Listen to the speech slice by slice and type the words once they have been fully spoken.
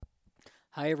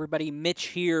Hi, everybody. Mitch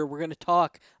here. We're going to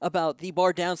talk about the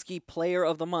Bardownski Player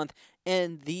of the Month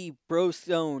and the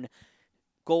Brozone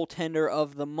Goaltender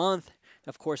of the Month.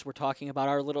 Of course, we're talking about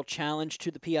our little challenge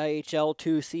to the PIHL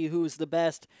to see who's the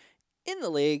best in the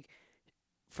league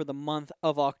for the month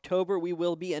of October. We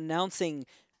will be announcing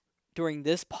during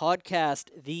this podcast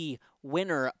the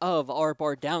winner of our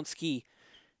Bardownski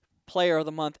Player of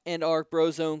the Month and our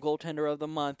Brozone Goaltender of the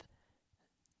Month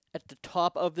at the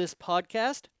top of this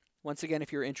podcast. Once again,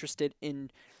 if you're interested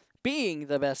in being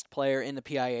the best player in the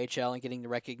PIHL and getting the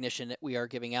recognition that we are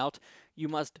giving out, you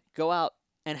must go out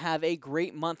and have a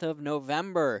great month of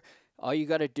November. All you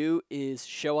got to do is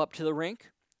show up to the rink,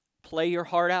 play your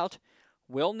heart out.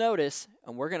 We'll notice,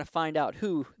 and we're going to find out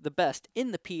who the best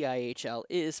in the PIHL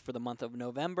is for the month of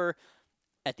November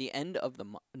at the end of the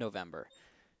November.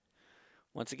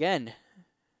 Once again,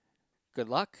 good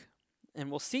luck, and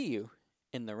we'll see you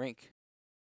in the rink.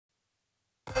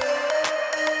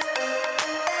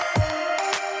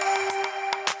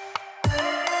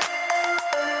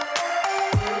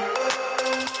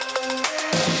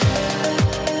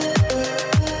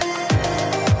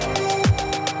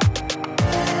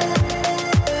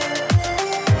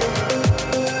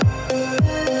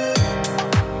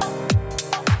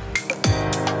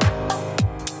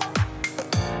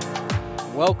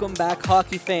 Welcome back,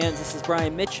 hockey fans. This is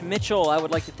Brian Mitchell. I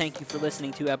would like to thank you for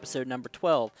listening to episode number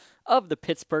 12 of the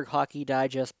Pittsburgh Hockey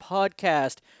Digest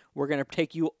podcast. We're going to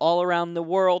take you all around the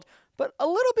world, but a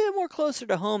little bit more closer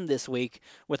to home this week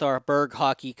with our Berg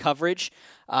hockey coverage.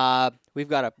 We've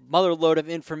got a mother load of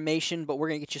information, but we're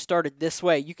going to get you started this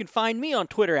way. You can find me on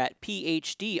Twitter at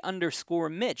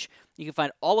PhD_Mitch. You can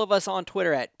find all of us on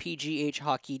Twitter at PGH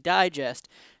Hockey Digest.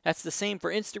 That's the same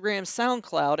for Instagram,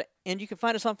 SoundCloud, and you can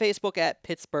find us on Facebook at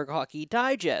Pittsburgh Hockey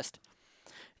Digest.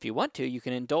 If you want to, you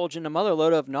can indulge in a mother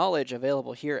load of knowledge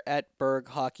available here at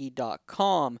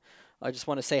berghockey.com. I just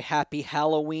want to say happy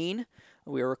Halloween.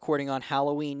 We are recording on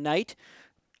Halloween night.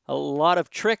 A lot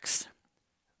of tricks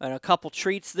and a couple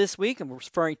treats this week. I'm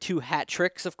referring to hat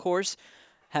tricks, of course.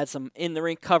 Had some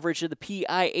in-the-rink coverage of the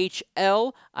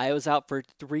PIHL. I was out for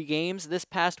 3 games this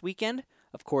past weekend.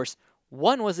 Of course,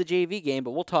 one was a JV game,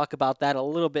 but we'll talk about that a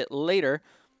little bit later.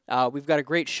 We've got a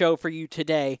great show for you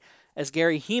today, as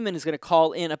Gary Heeman is going to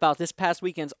call in about this past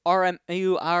weekend's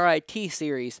RMU-RIT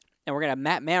series. And we're going to have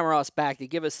Matt Mamros back to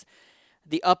give us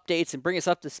the updates and bring us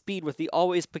up to speed with the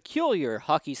always peculiar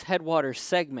Hockey's Headwaters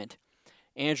segment.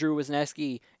 Andrew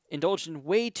Wisniewski indulged in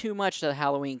way too much of the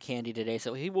Halloween candy today,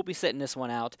 so he will be sitting this one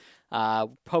out.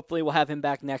 Hopefully we'll have him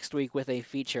back next week with a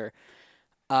feature.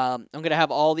 I'm going to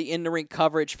have all the in-the-rink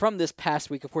coverage from this past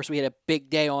week. Of course, we had a big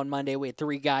day on Monday. We had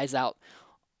 3 guys out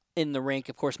in the rink.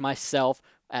 Of course, myself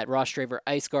at Ross Draver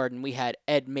Ice Garden. We had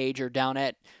Ed Major down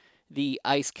at the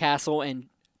Ice Castle, and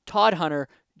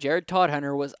Jared Todd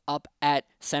Hunter was up at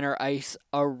Center Ice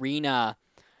Arena.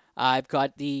 I've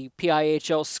got the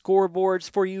PIHL scoreboards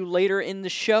for you later in the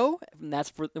show, and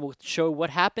we'll show what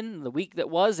happened the week that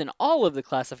was and all of the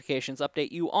classifications,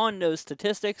 update you on those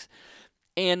statistics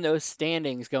and those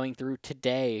standings going through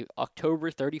today,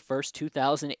 October 31st,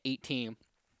 2018.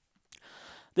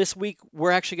 This week,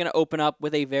 we're actually going to open up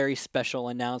with a very special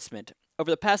announcement.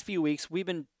 Over the past few weeks, we've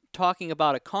been talking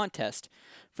about a contest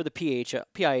for the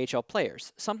PIHL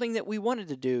players, something that we wanted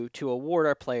to do to award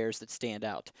our players that stand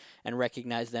out and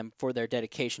recognize them for their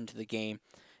dedication to the game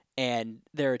and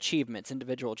their achievements,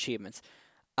 individual achievements.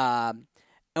 And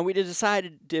we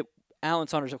decided, Alan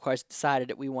Saunders, of course, decided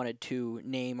that we wanted to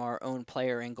name our own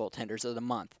player and goaltenders of the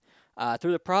month.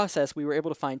 Through the process, we were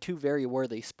able to find 2 very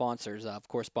worthy sponsors. Of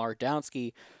course,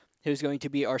 Bardownski, who's going to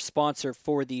be our sponsor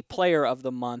for the player of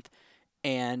the month,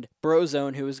 and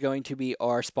Brozone, who is going to be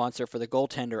our sponsor for the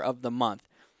goaltender of the month.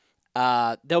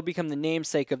 They'll become the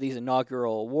namesake of these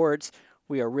inaugural awards.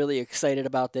 We are really excited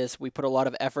about this. We put a lot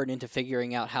of effort into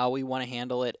figuring out how we want to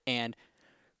handle it, and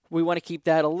we want to keep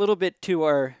that a little bit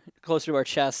closer to our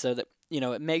chest so that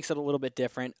it makes it a little bit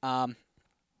different.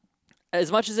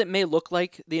 As much as it may look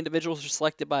like the individuals are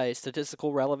selected by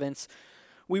statistical relevance,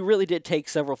 we really did take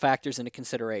several factors into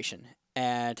consideration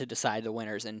and to decide the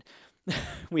winners. And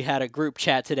we had a group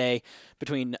chat today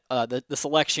between the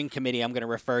selection committee, I'm going to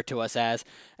refer to us as,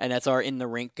 and that's our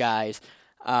in-the-rink guys.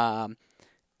 And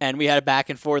we had a back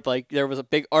and forth. Like, there was a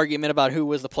big argument about who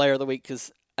was the player of the week,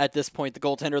 because at this point, the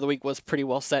goaltender of the week was pretty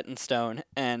well set in stone.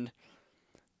 And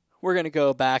we're going to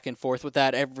go back and forth with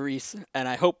that and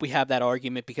I hope we have that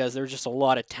argument, because there's just a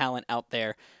lot of talent out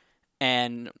there.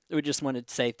 And we just wanted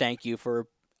to say thank you for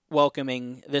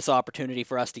welcoming this opportunity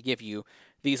for us to give you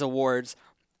these awards.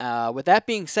 With that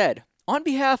being said, on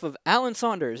behalf of Alan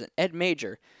Saunders and Ed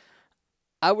Major,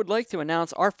 I would like to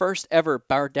announce our first ever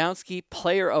Bardownski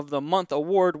Player of the Month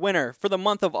award winner for the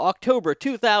month of October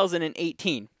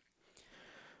 2018.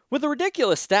 With a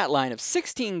ridiculous stat line of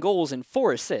 16 goals and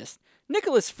 4 assists,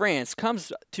 Nicholas France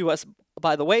comes to us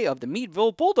by the way of the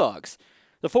Meadville Bulldogs.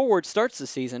 The forward starts the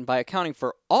season by accounting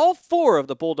for all 4 of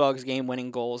the Bulldogs'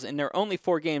 game-winning goals in their only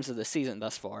 4 games of the season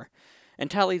thus far, and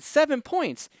tallied 7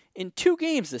 points in 2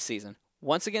 games this season,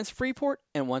 once against Freeport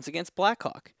and once against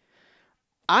Blackhawk.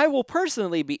 I will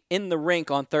personally be in the rink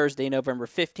on Thursday, November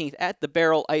 15th at the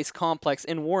Barrel Ice Complex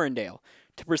in Warrendale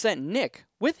to present Nick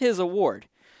with his award,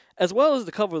 as well as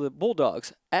to cover the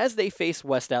Bulldogs as they face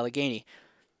West Allegheny.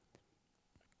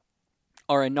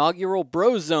 Our inaugural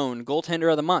Brozone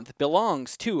Goaltender of the Month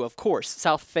belongs to, of course,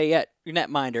 South Fayette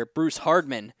netminder Bruce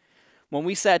Hardman. When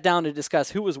we sat down to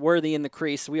discuss who was worthy in the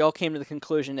crease, we all came to the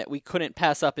conclusion that we couldn't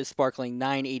pass up his sparkling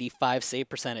 .985 save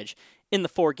percentage in the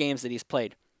 4 games that he's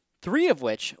played, 3 of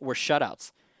which were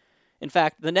shutouts. In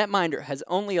fact, the netminder has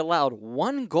only allowed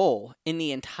 1 goal in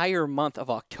the entire month of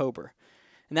October,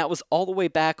 and that was all the way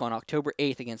back on October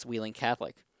 8th against Wheeling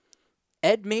Catholic.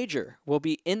 Ed Major will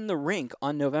be in the rink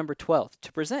on November 12th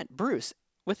to present Bruce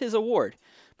with his award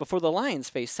before the Lions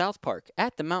face South Park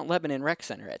at the Mount Lebanon Rec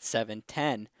Center at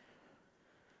 7:10.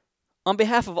 On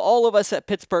behalf of all of us at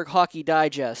Pittsburgh Hockey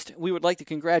Digest, we would like to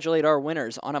congratulate our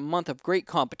winners on a month of great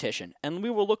competition, and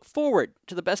we will look forward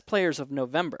to the best players of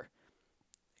November.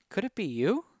 Could it be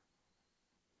you?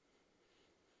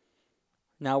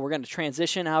 Now we're going to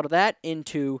transition out of that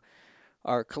into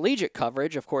our collegiate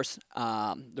coverage. Of course,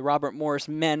 the Robert Morris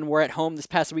men were at home this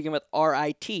past weekend with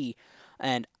RIT,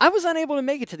 and I was unable to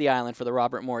make it to the island for the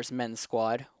Robert Morris men's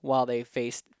squad while they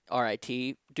faced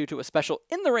RIT due to a special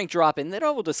in-the-rink drop-in that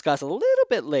I will discuss a little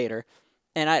bit later,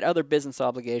 and I had other business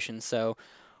obligations, so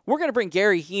we're going to bring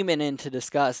Gary Heeman in to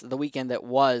discuss the weekend that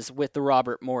was with the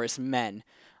Robert Morris men.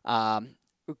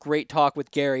 Great talk with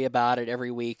Gary about it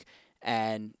every week,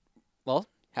 and, well,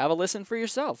 have a listen for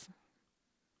yourself.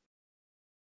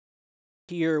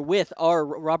 Here with our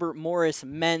Robert Morris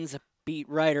men's beat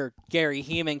writer, Gary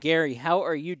Heeman. Gary, how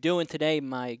are you doing today,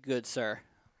 my good sir?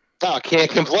 Oh, can't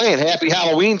complain. Happy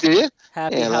Halloween to you.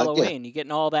 Happy Halloween. You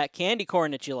getting all that candy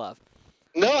corn that you love?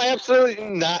 No, absolutely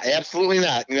not. Absolutely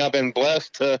not. I've been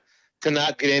blessed to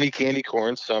not get any candy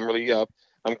corn, so I'm really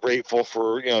I'm grateful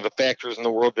for the factors in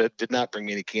the world that did not bring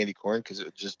me any candy corn, because it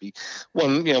would just be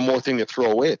one more thing to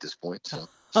throw away at this point. So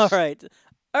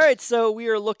All right, so we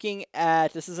are looking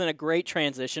at, this isn't a great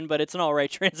transition, but it's an all right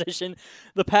transition.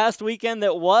 The past weekend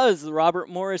that was the Robert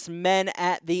Morris men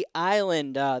at the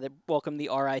island that welcomed the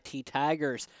RIT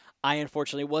Tigers. I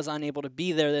unfortunately was unable to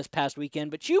be there this past weekend,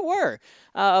 but you were.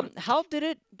 How did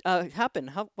it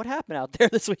happen? What happened out there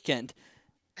this weekend?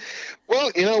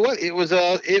 Well, you know what? It was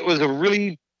a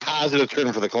really positive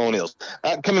turn for the Colonials.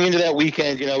 Coming into that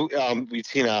weekend, we've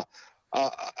seen a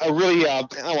really I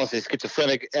don't want to say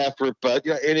schizophrenic effort, but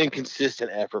an inconsistent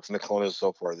effort from the Colonials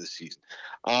so far this season.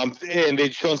 And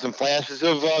they'd shown some flashes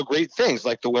of great things,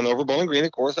 like the win over Bowling Green,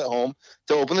 of course, at home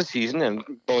to open the season. And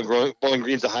Bowling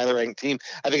Green's a highly ranked team.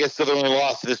 I think it's still the only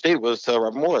loss to the state was to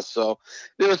Robert Morris. So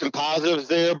there were some positives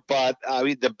there, but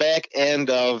the back end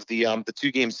of the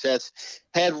 2-game sets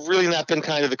had really not been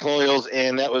kind to the Colonials,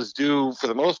 and that was due for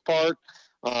the most part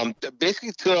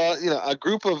basically to a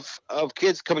group of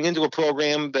kids coming into a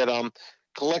program that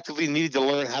collectively needed to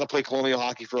learn how to play colonial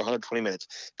hockey for 120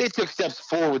 minutes. They took steps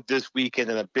forward this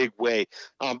weekend in a big way.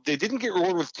 They didn't get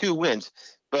rewarded with 2 wins,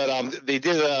 but they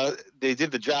did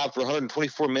the job for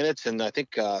 124 minutes and I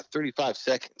think 35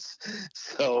 seconds.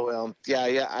 So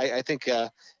I think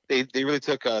they really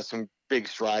took some big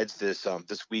strides this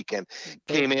weekend.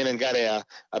 Came in and got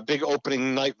a big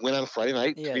opening night win on Friday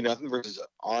night, 3-0 versus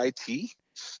RIT.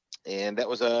 And that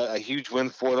was a huge win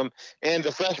for them. And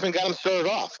the freshman got them started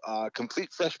off.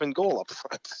 Complete freshman goal up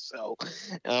front. So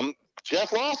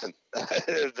Jeff Lawson,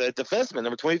 the defenseman,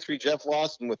 number 23, Jeff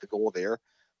Lawson with the goal there.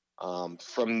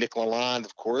 From Nick Lalonde,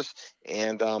 of course.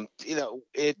 And,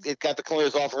 it got the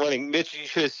Colonials off and running. Mitch, you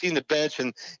should have seen the bench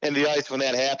and the ice when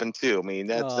that happened, too. I mean,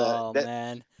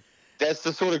 Man. That's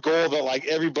the sort of goal that, like,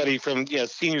 everybody from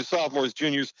seniors, sophomores,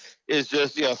 juniors is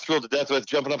just thrilled to death with,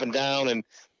 jumping up and down, and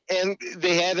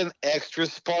they had an extra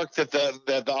spark that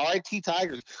the RIT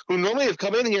Tigers, who normally have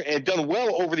come in here and done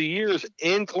well over the years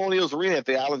in Colonials Arena at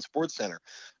the Island Sports Center.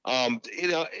 I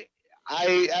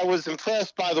was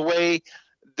impressed by the way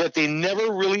that they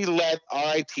never really let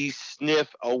RIT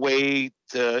sniff a way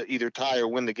to either tie or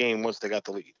win the game once they got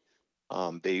the lead.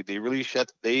 They really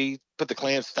they put the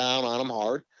clamps down on them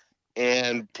hard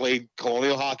and played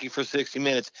colonial hockey for 60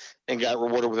 minutes and got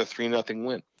rewarded with a 3-0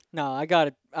 win. No, I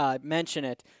got to mention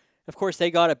it. Of course,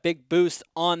 they got a big boost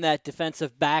on that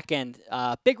defensive back end.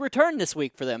 Big return this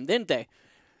week for them, didn't they?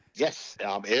 Yes,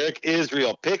 Eric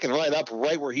Israel picking right up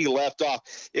right where he left off.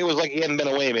 It was like he hadn't been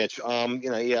away, Mitch.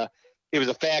 He was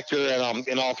a factor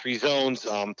in all three zones.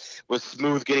 Was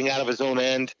smooth getting out of his own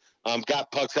end.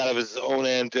 Got pucks out of his own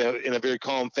end in a very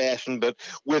calm fashion, but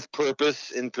with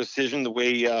purpose and precision, the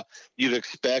way you'd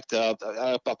expect a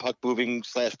puck moving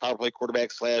 / power play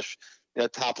quarterback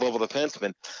 / top level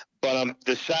defenseman. But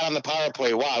the shot on the power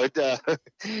play, wow!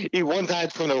 He one time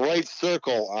from the right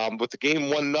circle with the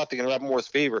game 1-0 in Rob Moore's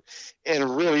favor,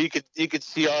 and really you could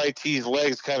see RIT's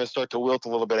legs kind of start to wilt a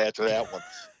little bit after that one.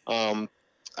 Um,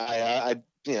 I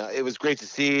it was great to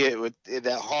see it with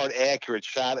that hard, accurate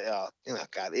shot.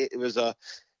 God, it's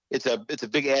a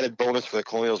big added bonus for the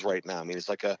Colonials right now. I mean, it's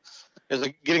like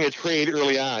getting a trade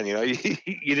early on. You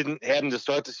didn't have him to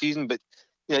start the season, but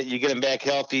you get him back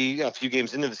healthy a few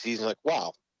games into the season. Like,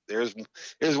 wow, there's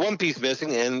one piece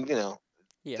missing, and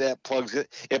Yeah. that plugs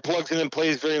it. It plugs in and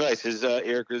plays very nice, as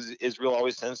Eric Israel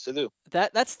always tends to do.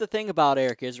 That's the thing about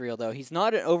Eric Israel, though. He's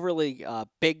not an overly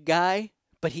big guy,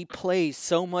 but he plays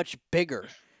so much bigger.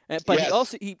 But he Yes.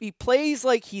 also he plays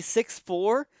like he's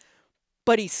 6'4",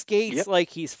 but he skates Yep. like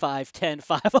he's 5'10",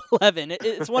 5'11".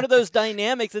 It's one of those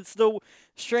dynamics. It's the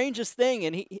strangest thing,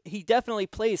 and he definitely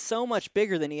plays so much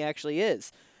bigger than he actually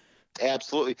is.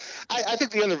 Absolutely. I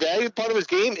think the undervalued part of his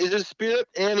game is his spirit,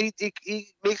 and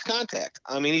he makes contact.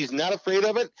 I mean, he's not afraid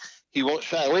of it. He won't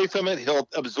shy away from it. He'll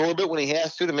absorb it when he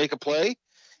has to make a play,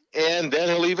 and then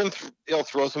he'll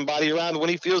throw somebody around when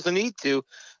he feels the need to.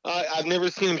 I've never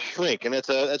seen him shrink, and that's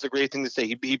a great thing to say.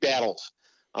 He battles.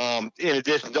 In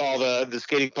addition to all the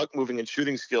skating, puck moving, and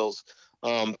shooting skills,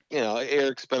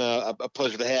 Eric's been a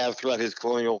pleasure to have throughout his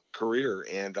Colonial career,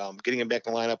 and getting him back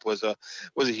in the lineup was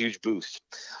a huge boost.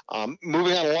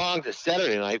 Moving on along to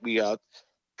Saturday night, we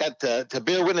got to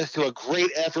bear witness to a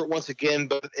great effort once again,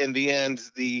 but in the end,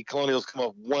 the Colonials come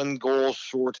up one goal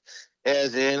short,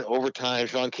 as in overtime.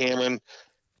 Sean Cameron,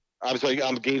 I'm sorry,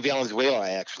 Gabe Valenzuela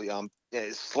actually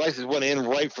slices one in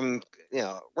right from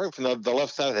the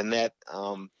left side of the net.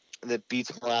 That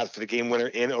beats Murat for the game winner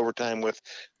in overtime with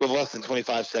less than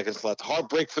 25 seconds left.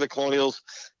 Heartbreak for the Colonials,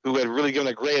 who had really given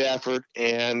a great effort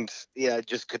and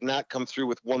just could not come through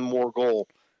with one more goal.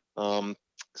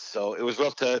 So it was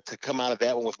rough to come out of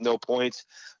that one with no points.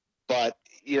 But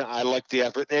I like the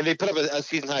effort, and they put up a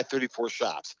season high 34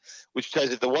 shots, which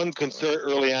tells you the one concern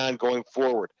early on going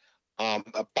forward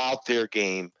about their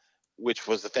game, which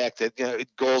was the fact that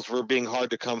goals were being hard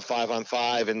to come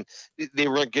 5-on-5, and they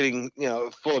weren't getting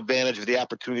full advantage of the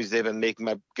opportunities they've been making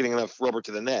by getting enough rubber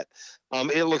to the net.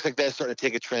 It looks like that's starting to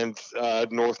take a trend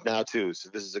north now too. So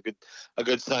this is a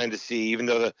good sign to see, even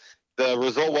though the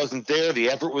result wasn't there, the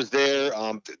effort was there.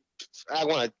 I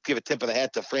want to give a tip of the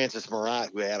hat to Francis Murat,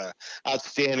 who had an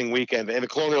outstanding weekend, and the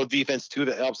Colonial defense too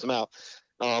that helps him out.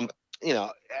 Um, you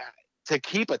know, to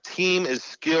keep a team as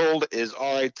skilled as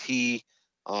RIT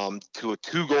to a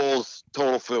 2 goals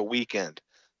total for the weekend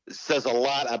says a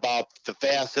lot about the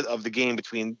facet of the game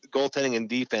between goaltending and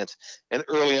defense. And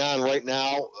early on, right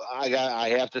now,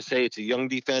 I have to say it's a young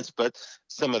defense, but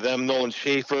some of them, Nolan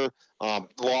Schaefer,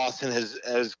 Lawson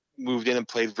has moved in and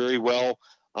played very well.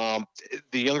 The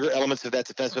younger elements of that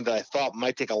defenseman that I thought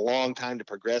might take a long time to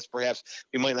progress, perhaps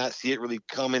we might not see it really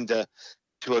come into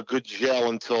a good gel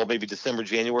until maybe December,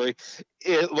 January.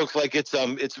 It looks like it's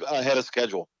ahead of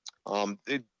schedule.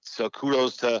 So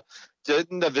kudos to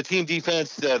the team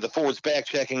defense, the forwards back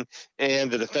checking,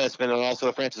 and the defenseman, and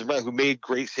also Francis Brown, who made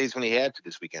great saves when he had to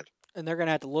this weekend. And they're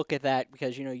gonna have to look at that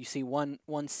because you see one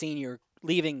senior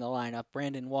leaving the lineup.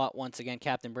 Brandon Watt once again.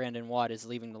 Captain Brandon Watt is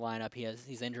leaving the lineup.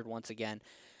 He's injured once again.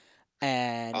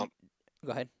 And Um,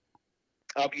 go ahead.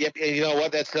 Yep, and you know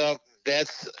what?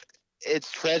 That's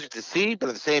it's tragic to see, but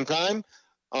at the same time,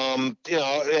 and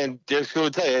Derek's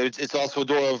going to tell you, it's also a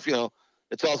door of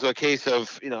it's also a case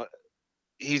of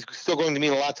he's still going to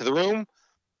mean a lot to the room,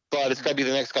 but it's got to be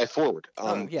the next guy forward.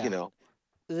 Oh yeah,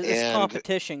 this And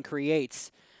competition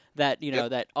creates that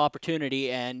yep, that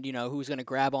opportunity, and who's going to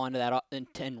grab onto that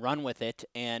and run with it.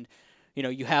 And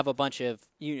you have a bunch of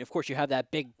of course you have that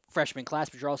big freshman class,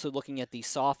 but you're also looking at these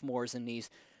sophomores and these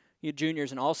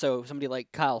juniors, and also somebody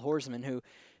like Kyle Horsman who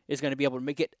is going to be able to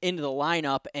make it into the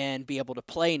lineup and be able to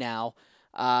play now.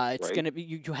 It's right. going to be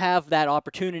you have that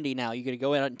opportunity now. You got to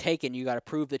go out and take it. And you got to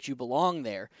prove that you belong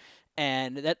there.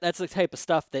 And that's the type of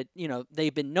stuff that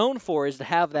they've been known for, is to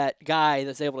have that guy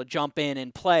that's able to jump in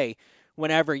and play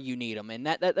whenever you need him, and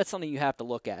that's something you have to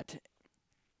look at.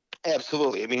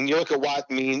 Absolutely. I mean, you look at what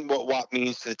Watt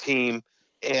means to the team.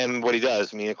 and what he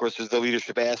does. I mean, of course, there's the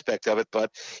leadership aspect of it,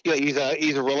 but he's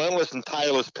a relentless and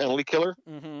tireless penalty killer.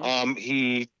 Mm-hmm.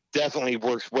 He definitely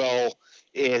works well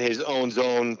in his own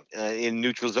zone, in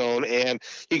neutral zone, and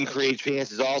he can create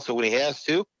chances also when he has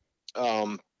to.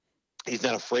 Um, he's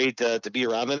not afraid to be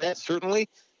around in that, certainly.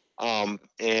 And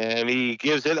he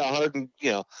gives it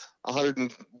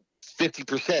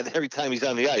 150% every time he's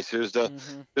on the ice.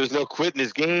 Mm-hmm. There's no quit in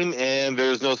his game, and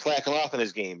there's no slacking off in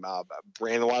his game.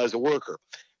 Brandon Watt is a worker,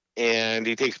 and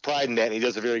he takes pride in that, and he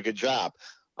does a very good job.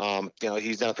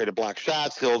 He's not afraid to block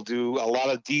shots. He'll do a lot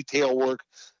of detail work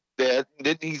that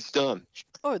needs done.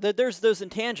 Oh, there's those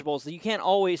intangibles that you can't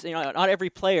always, not every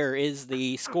player is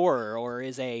the scorer or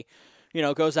is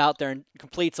goes out there and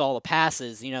completes all the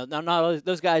passes. Not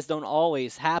those guys don't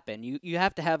always happen. You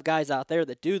have to have guys out there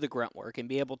that do the grunt work and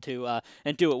be able to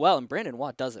and do it well. And Brandon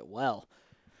Watt does it well.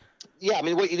 Yeah, I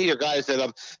mean, what you need are guys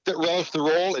that relish the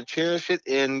role and cherish it,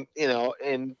 and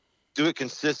do it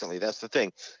consistently. That's the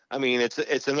thing. I mean,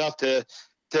 it's enough to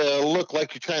look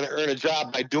like you're trying to earn a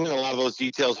job by doing a lot of those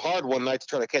details hard one night to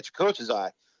try to catch a coach's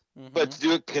eye, but Mm-hmm. to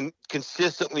do it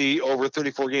consistently over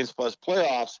 34 games plus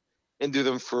playoffs and do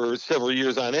them for several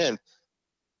years on end.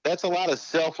 That's a lot of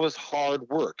selfless hard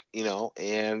work,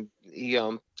 and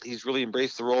he's really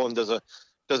embraced the role and does a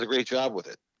great job with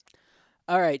it.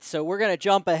 All right, so we're going to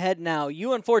jump ahead now.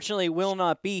 You unfortunately will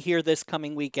not be here this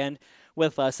coming weekend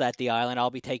with us at the island. I'll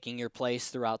be taking your place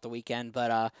throughout the weekend,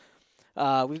 but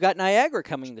we've got Niagara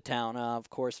coming to town. Of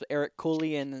course, Eric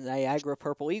Cooley and the Niagara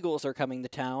Purple Eagles are coming to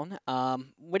town.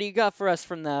 What do you got for us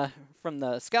from the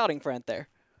scouting front there?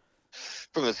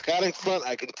 From the scouting front,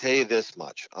 I can tell you this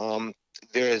much.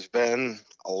 There has been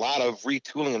a lot of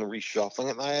retooling and reshuffling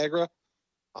at Niagara.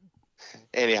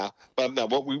 Anyhow, but no,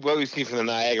 what we see from the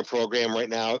Niagara program right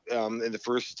now, in the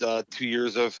first 2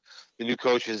 years of the new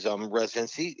coach's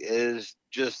residency, is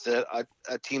just a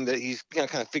team that he's kind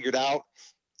of figured out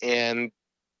and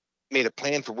made a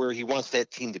plan for where he wants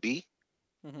that team to be,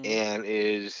 Mm-hmm. and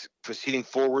is proceeding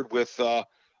forward with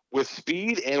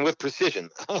speed and with precision.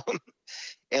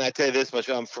 And I tell you this much,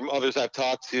 from others I've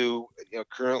talked to,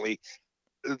 currently,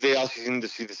 they also seem to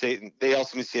see the same. They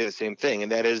also seem to say the same thing,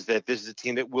 and that is that this is a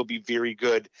team that will be very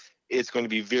good. It's going to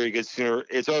be very good sooner.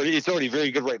 It's already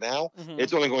very good right now. Mm-hmm.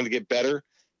 It's only going to get better,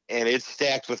 and it's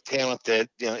stacked with talent that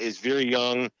is very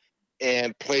young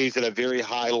and plays at a very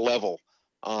high level.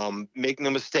 Make no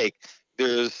mistake,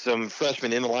 there's some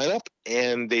freshmen in the lineup,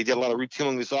 and they did a lot of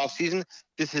retooling this offseason.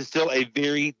 This is still a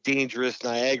very dangerous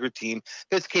Niagara team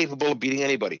that's capable of beating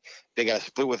anybody. They got a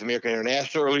split with American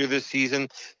International earlier this season.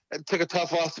 Took a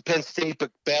tough loss to Penn State,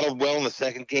 but battled well in the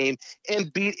second game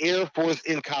and beat Air Force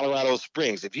in Colorado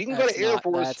Springs. If you can go to Air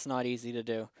Force, That's not easy to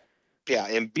do. yeah,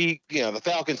 and beat the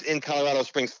Falcons in Colorado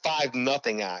Springs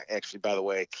 5-0. Actually, by the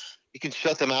way, you can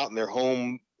shut them out in their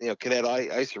home Cadet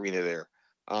Ice Arena there.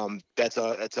 That's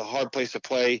a hard place to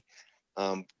play.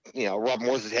 Rob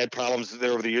Morris has had problems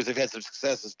there over the years. They've had some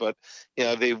successes, but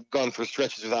they've gone for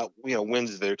stretches without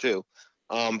wins there too.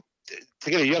 Um, to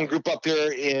get a young group up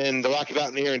there in the Rocky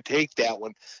Mountain area and take that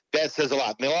one, that says a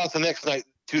lot. And they lost the next night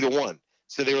 2-1.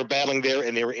 So they were battling there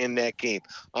and they were in that game.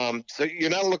 So you're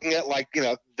not looking at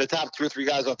the top two or three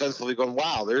guys offensively going,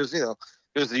 wow, there's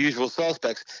the usual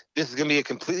suspects. This is going to be a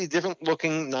completely different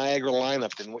looking Niagara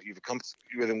lineup than what you've come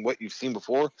than what you've seen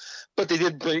before. But they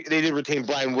did retain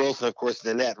Brian Wilson, of course,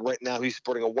 in the net. Right now he's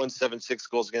sporting a 1.76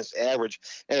 goals against average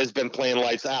and has been playing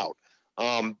lights out.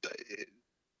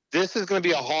 This is going to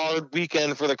be a hard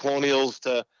weekend for the Colonials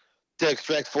to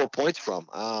extract 4 points from.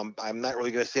 I'm not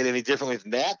really going to say it any differently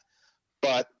than that.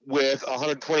 But with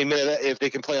 120 minutes, if they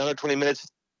can play 120 minutes,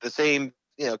 the same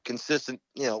consistent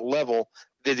level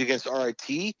they did against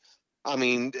RIT, I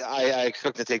mean, I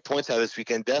expect to take points out of this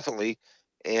weekend definitely.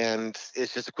 And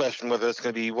it's just a question whether it's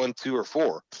going to be 1, 2, or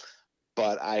 4.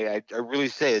 But I really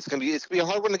say it's going to be a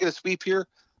hard one to get a sweep here.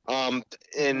 Mm-hmm.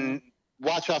 And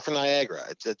watch out for Niagara.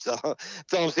 That's all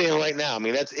I'm saying right now. I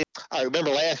mean, that's it. I remember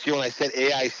last year when I said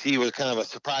AIC was kind of a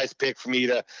surprise pick for me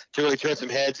to really turn some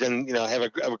heads and have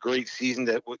a great season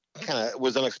that kind of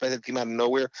was unexpected, came out of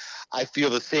nowhere. I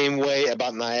feel the same way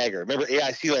about Niagara. Remember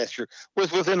AIC last year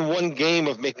was within one game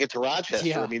of making it to Rochester. I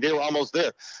Yeah. mean, they were almost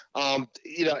there. I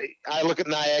look at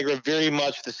Niagara very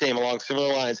much the same along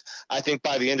similar lines. I think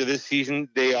by the end of this season,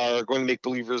 they are going to make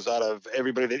believers out of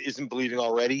everybody that isn't believing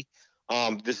already.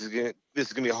 This is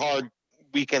gonna be a hard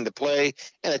weekend to play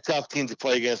and a tough team to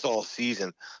play against all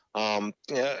season.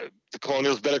 The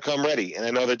Colonials better come ready, and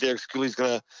I know that Derek Schooley's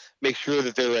gonna make sure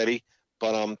that they're ready.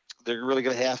 But they're really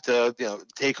gonna have to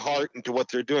take heart into what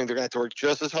they're doing. They're gonna have to work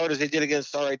just as hard as they did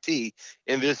against RIT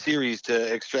in this series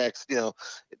to extract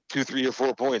 2, 3, or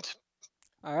 4 points.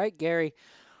 All right, Gary.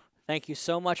 Thank you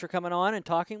so much for coming on and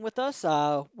talking with us.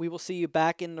 We will see you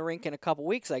back in the rink in a couple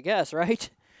weeks, I guess, right?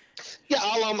 Yeah,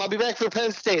 I'll be back for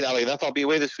Penn State. I'll be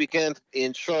away this weekend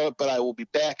in Charlotte, but I will be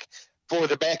back for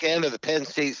the back end of the Penn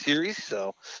State series.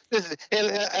 So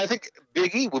and I think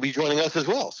Big E will be joining us as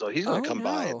well. So he's going to Oh come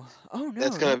by, and no! Oh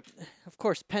that's no! going Not. to. Of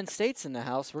course, Penn State's in the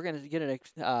house. We're gonna get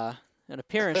an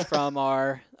appearance from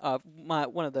our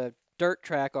one of the dirt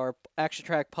track, our action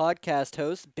track podcast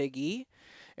hosts, Big E.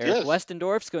 Eric Yes.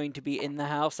 Westendorf's going to be in the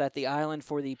house at the island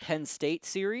for the Penn State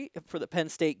series, for the Penn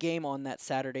State game on that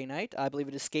Saturday night. I believe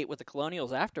it is skate with the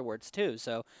Colonials afterwards too.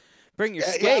 So bring your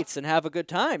Yeah, skates and have a good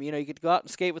time. You could go out and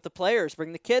skate with the players,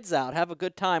 bring the kids out, have a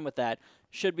good time with that.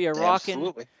 Should be a rockin'.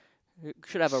 absolutely.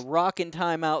 Should have a rockin'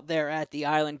 time out there at the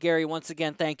island. Gary, once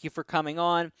again, thank you for coming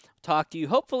on. Talk to you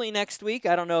hopefully next week.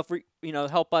 I don't know if we,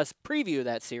 help us preview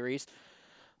that series,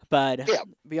 but Yeah,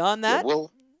 beyond yeah, that,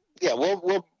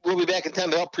 we'll be back in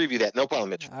time to help preview that. No problem,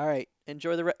 Mitch. all right.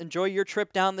 Enjoy your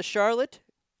trip down to Charlotte.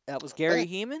 That was Gary Okay.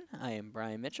 Heeman. I am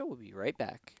Brian Mitchell. We'll be right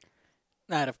back.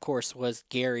 That, of course, was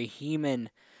Gary Heeman.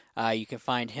 You can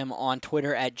find him on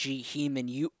Twitter at GHeeman,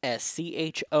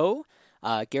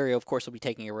 Gary, of course, will be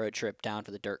taking a road trip down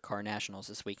to the Dirt Car Nationals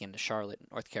this weekend to Charlotte,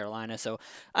 North Carolina. So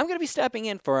I'm going to be stepping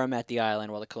in for him at the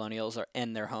island while the Colonials are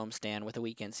in their homestand with a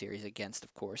weekend series against,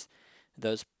 of course,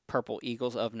 those Purple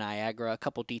Eagles of Niagara. A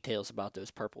couple details about those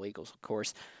Purple Eagles, of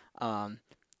course.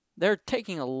 They're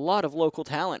taking a lot of local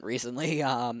talent recently.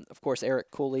 Of course,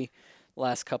 Eric Cooley,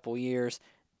 last couple years.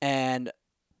 And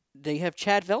they have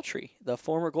Chad Veltri, the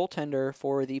former goaltender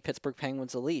for the Pittsburgh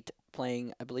Penguins Elite,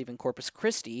 playing, I believe, in Corpus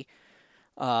Christi.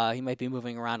 He might be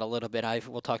moving around a little bit.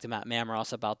 We'll talk to Matt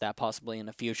Mamros about that possibly in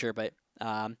the future, but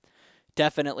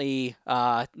definitely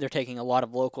they're taking a lot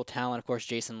of local talent. Of course,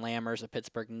 Jason Lammers, a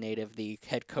Pittsburgh native, the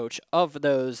head coach of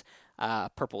those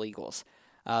Purple Eagles.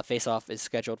 Face-off is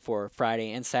scheduled for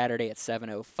Friday and Saturday at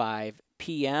 7:05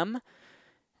 p.m.,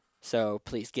 so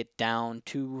please get down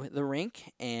to the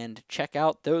rink and check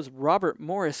out those Robert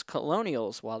Morris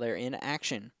Colonials while they're in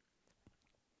action.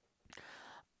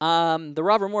 The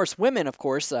Robert Morris women, of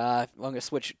course, I'm going to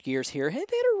switch gears here. They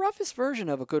had a roughest version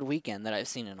of a good weekend that I've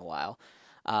seen in a while.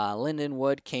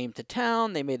 Lindenwood came to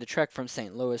town. They made the trek from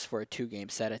St. Louis for a 2-game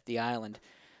set at the island.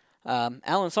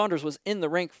 Alan Saunders was in the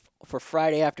rink for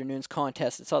Friday afternoon's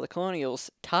contest and saw the Colonials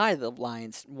tie the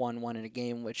Lions 1-1 in a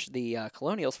game which the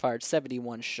Colonials fired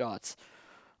 71 shots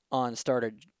on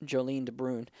starter Jolene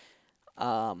DeBruyne.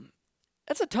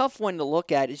 That's a tough one to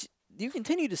look at. You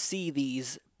continue to see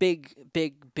these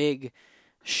big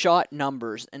shot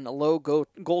numbers and the low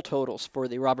goal totals for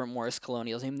the Robert Morris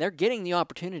Colonials. I mean, they're getting the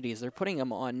opportunities. They're putting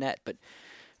them on net, but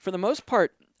for the most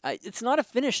part, it's not a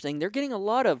finished thing. They're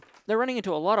running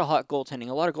into a lot of hot goaltending,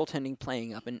 a lot of goaltending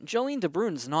playing up, and Jolene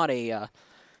DeBruyn's not a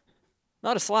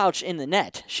slouch in the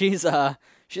net. She's a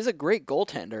great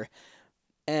goaltender,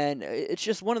 and it's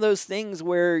just one of those things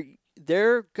where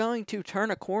they're going to turn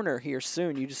a corner here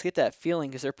soon. You just get that feeling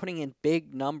because they're putting in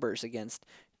big numbers against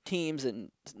teams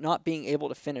and not being able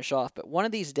to finish off. But one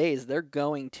of these days, they're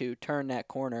going to turn that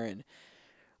corner and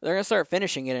they're going to start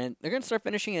finishing it, and they're going to start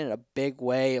finishing it in a big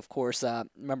way. Of course,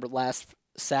 remember last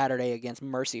Saturday against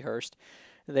Mercyhurst,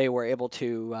 they were able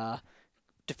to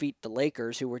defeat the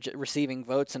Lakers, who were receiving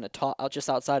votes in the top, just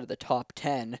outside of the top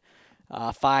 10,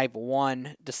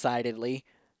 5-1 decidedly.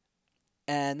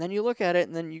 And then you look at it,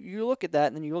 and then you look at that,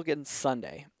 and then you look at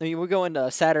Sunday. I mean, we go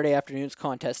into Saturday afternoon's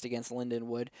contest against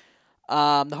Lindenwood.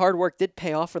 The hard work did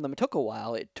pay off for them. It took a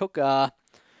while. It took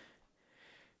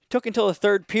until the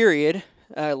third period,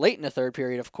 late in the third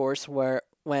period, of course,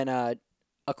 when a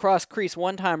cross-crease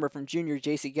one-timer from junior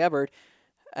J.C. Gebert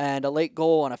and a late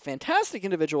goal on a fantastic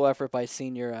individual effort by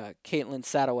senior Caitlin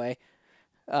Sadaway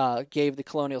gave the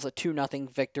Colonials a 2-0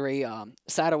 victory.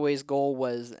 Sadaway's goal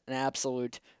was an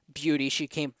absolute beauty. She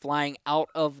came flying out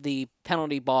of the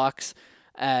penalty box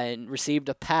and received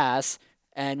a pass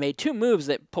and made 2 moves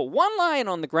that put one Lion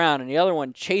on the ground and the other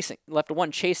one left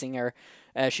one chasing her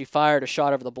as she fired a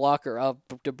shot over the blocker of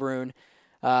DeBruyne,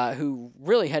 who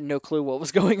really had no clue what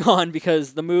was going on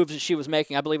because the moves that she was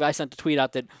making, I believe I sent a tweet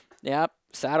out that,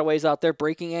 Sadaway's out there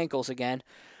breaking ankles again,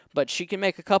 but she can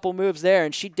make a couple moves there,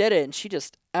 and she did it, and she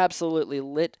just absolutely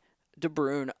lit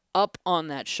DeBruyne up on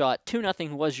that shot.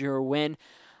 2-0 was your win.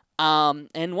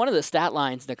 And one of the stat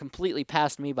lines that completely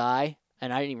passed me by,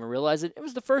 and I didn't even realize it, it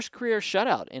was the first career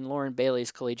shutout in Lauren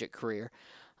Bailey's collegiate career.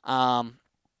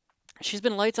 She's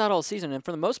been lights out all season, and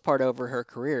for the most part over her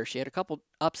career. She had a couple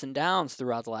ups and downs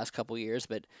throughout the last couple years,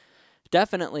 but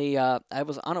definitely I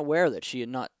was unaware that she had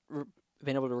not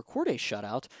been able to record a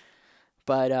shutout.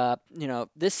 But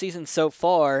this season so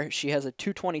far, she has a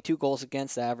 222 goals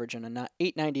against average and a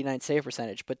 899 save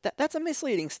percentage. But that's a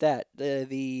misleading stat.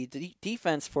 The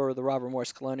defense for the Robert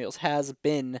Morris Colonials has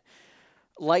been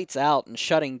lights out and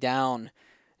shutting down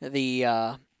the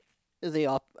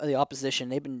opposition.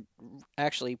 They've been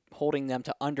actually holding them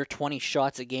to under 20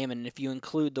 shots a game, and if you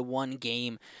include the one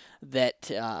game that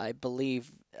I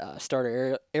believe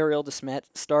starter Ariel DeSmet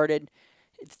started,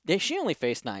 she only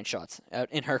faced 9 shots out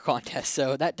in her contest,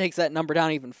 so that takes that number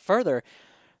down even further.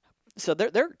 So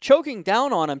they're choking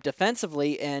down on them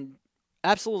defensively and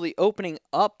absolutely opening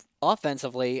up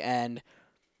offensively, and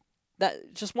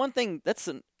that just one thing that's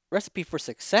a recipe for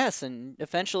success, and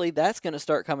eventually that's going to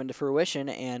start coming to fruition.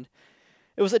 And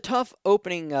it was a tough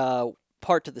opening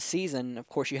part to the season. Of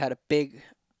course, you had a big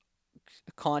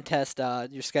contest.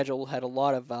 Your schedule had a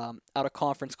lot of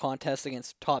out-of-conference contests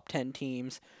against top 10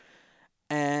 teams.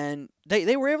 And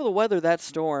they were able to weather that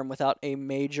storm without a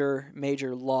major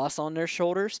loss on their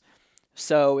shoulders.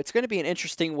 So it's going to be an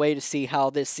interesting way to see how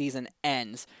this season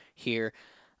ends here.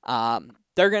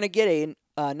 They're going to get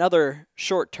another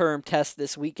short-term test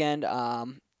this weekend.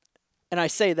 And I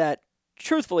say that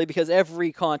truthfully because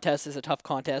every contest is a tough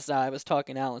contest. I was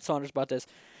talking to Alan Saunders about this.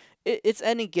 It's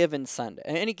any given Sunday,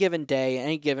 any given day,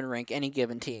 any given rink, any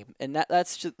given team. And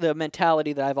that's just the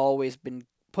mentality that I've always been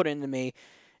put into me.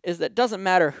 Is that doesn't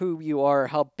matter who you are,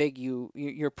 how big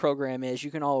your program is, you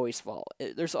can always fall.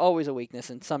 There's always a weakness,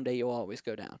 and someday you'll always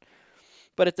go down.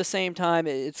 But at the same time,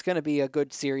 it's going to be a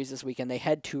good series this weekend. They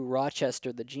head to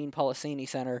Rochester, the Gene Policini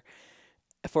Center,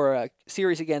 for a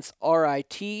series against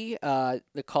RIT,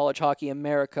 the College Hockey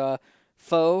America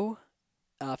foe.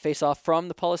 Face off from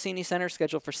the Policini Center,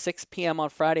 scheduled for 6 p.m.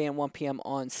 on Friday and 1 p.m.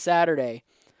 on Saturday.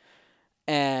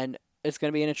 And it's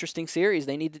going to be an interesting series.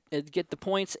 They need to get the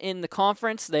points in the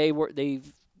conference.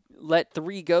 They've let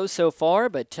 3 go so far,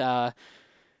 but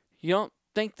you don't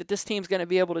think that this team's going to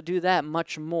be able to do that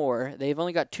much more. They've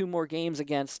only got 2 more games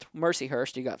against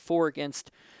Mercyhurst. You got 4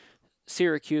 against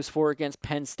Syracuse, 4 against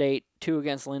Penn State, 2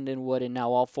 against Lindenwood, and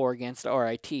now all 4 against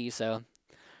RIT. So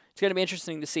it's going to be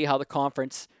interesting to see how the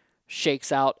conference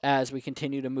shakes out as we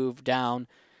continue to move down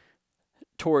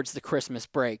towards the Christmas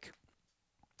break.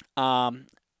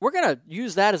 We're going to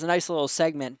use that as a nice little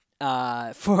segment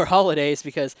for holidays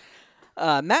because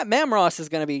Matt Mamros is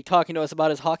going to be talking to us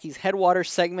about his Hockey's Headwaters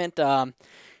segment.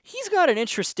 He's got an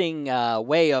interesting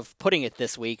way of putting it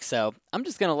this week, so I'm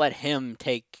just going to let him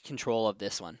take control of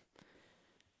this one.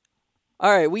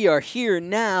 All right, we are here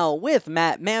now with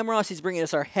Matt Mamros. He's bringing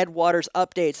us our Headwaters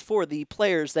updates for the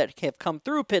players that have come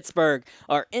through Pittsburgh,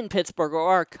 are in Pittsburgh, or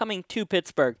are coming to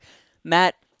Pittsburgh.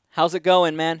 Matt, how's it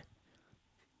going, man?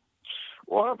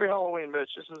 Well, happy Halloween, Mitch.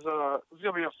 This is going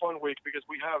to be a fun week because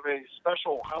we have a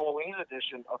special Halloween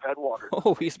edition of Headwaters.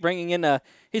 Oh, he's bringing in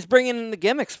the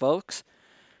gimmicks, folks.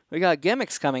 We got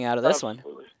gimmicks coming out of this one.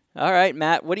 All right,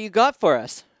 Matt, what do you got for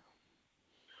us?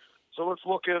 So let's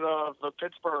look at the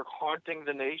Pittsburgh haunting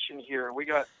the nation here. We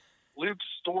got Luke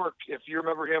Stork, if you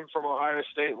remember him from Ohio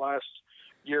State last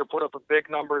year, put up a big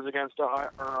numbers against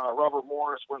Robert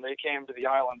Morris when they came to the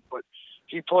island. But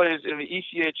he plays in the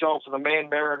ECHL for the Maine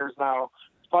Mariners now.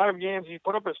 5 games. He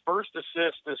put up his first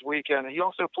assist this weekend. He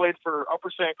also played for Upper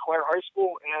St. Clair High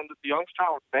School and the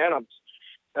Youngstown Phantoms.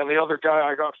 And the other guy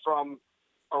I got from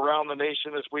around the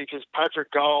nation this week is Patrick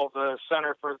Gall, the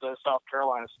center for the South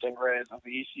Carolina Stingrays of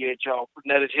the ECHL,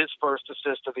 netted his first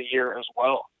assist of the year as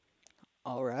well.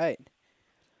 All right.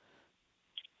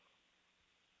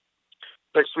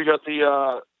 Next, we got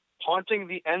the haunting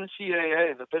the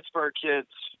NCAA, the Pittsburgh kids.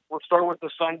 Let's start with the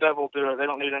Sun Devil duo. They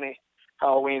don't need any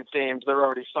Halloween themes. They're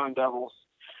already Sun Devils.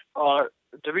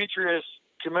 Demetrius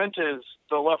Cumentes,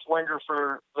 the left winger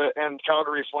for the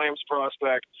Calgary Flames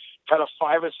prospect, had a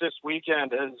 5-assist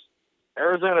weekend as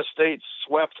Arizona State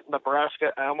swept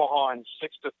Nebraska Omaha in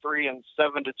 6-3 and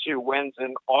 7-2 wins.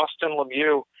 And Austin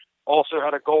Lemieux also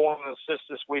had a goal and an assist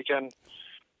this weekend.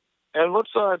 And let's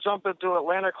jump into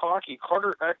Atlantic hockey.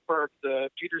 Carter Eckberg, the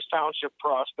Peters Township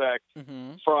prospect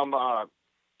from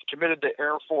committed to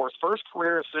Air Force. First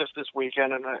career assist this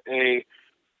weekend and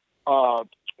a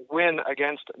win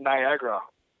against Niagara.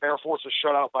 Air Force was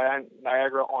shut out by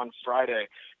Niagara on Friday.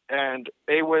 And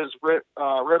they was read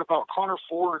about Connor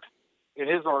Ford in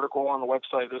his article on the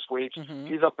website this week.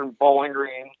 He's up in Bowling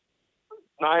Green.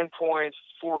 9 points,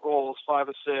 4 goals, 5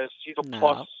 assists. He's a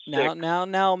plus 6.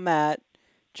 Now, Matt,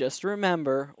 just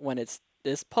remember, when it's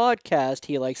this podcast,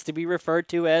 he likes to be referred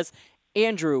to as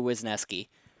Andrew Wisniewski.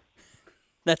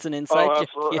 That's an inside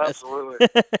joke. Absolutely.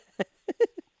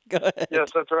 Go ahead.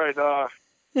 Yes, that's right.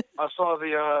 I saw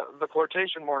the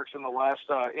quotation marks in the last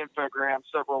infogram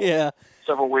Yeah.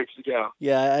 several weeks ago.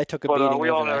 Yeah, I took a But beating we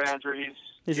over all know that. Andrew. He's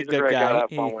a He's a good great guy to guy. have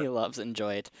fun He with. loves to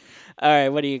enjoy it. All right,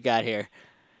 what do you got here?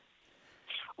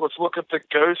 Let's look at the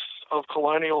ghosts of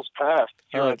Colonial's past.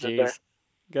 See what Oh, I did there? jeez.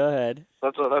 Go ahead.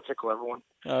 That's a clever one.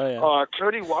 Oh, yeah.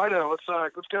 Cody Wido. Let's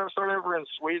go start over in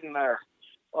Sweden there.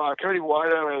 Cody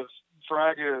Wido is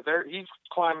Fragu. He's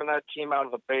climbing that team out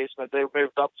of the basement. They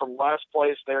moved up from last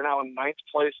place. They're now in 9th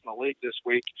place in the league this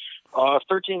week.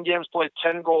 13 games played,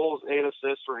 10 goals, 8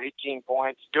 assists for 18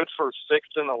 points. Good for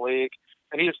 6th in the league.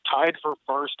 And he is tied for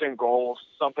 1st in goals,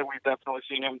 something we've definitely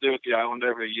seen him do at the Island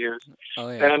over the years. Oh,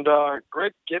 yeah. And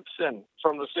Greg Gibson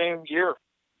from the same year.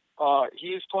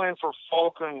 He's playing for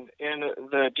Falcon in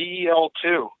the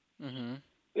DEL2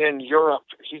 in Europe.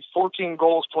 He's 14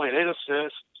 goals played, 8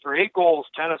 assists, for 8 goals,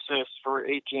 10 assists for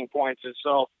 18 points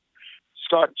himself.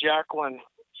 Scott Jacqueline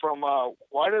from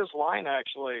Wido's Line,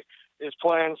 actually, is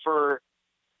playing for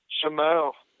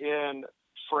Chameau in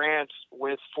France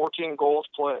with 14 games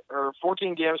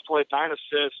played, 9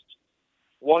 assists,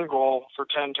 1 goal for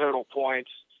 10 total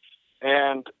points.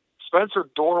 And Spencer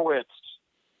Dorwitz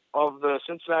of the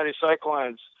Cincinnati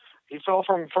Cyclones, he fell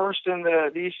from 1st in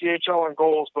the ECHL in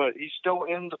goals, but he's still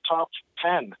in the top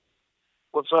 10.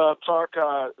 Let's talk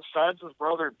Sad's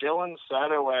brother, Dylan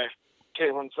Sadoway.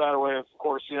 Caitlin Sadoway, of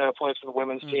course, plays for the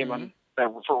women's team and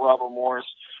for Robert Morris.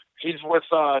 He's with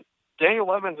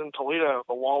Daniel Evans in Toledo,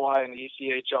 the Walleye in the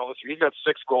ECHL this year. He's got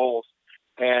 6 goals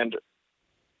and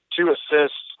 2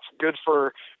 assists. Good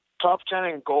for top 10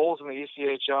 in goals in the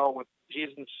ECHL. He's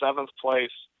in 7th place.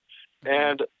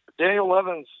 And Daniel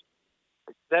Evans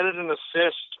netted an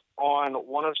assist on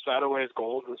one of Sadoway's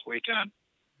goals this weekend.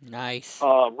 Nice.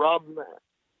 Let's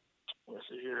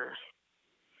see here.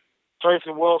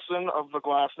 Tyson Wilson of the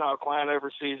Glasnow clan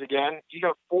overseas again. He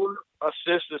got 4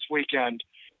 assists this weekend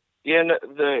in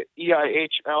the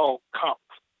EIHL Cup.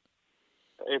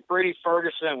 Brady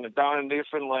Ferguson down in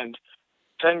Newfoundland,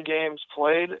 10 games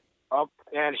played up,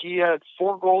 and he had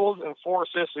 4 goals and 4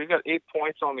 assists. So he got 8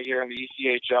 points on the year in the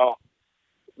ECHL.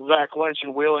 Zach Lynch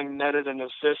in Wheeling netted an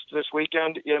assist this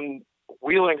weekend in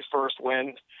Wheeling's first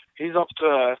win. He's up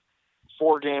to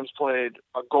 4 games played,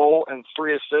 a goal and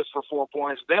 3 assists for 4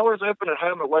 points. Baylor's open at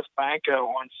home at West Banco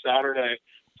on Saturday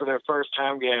for their first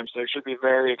home game, so it should be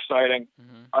very exciting.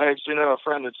 I actually know a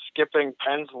friend that's skipping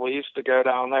Penn's Leafs to go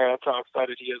down there. That's how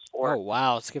excited he is for it. Oh,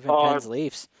 wow, skipping Penn's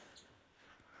Leafs.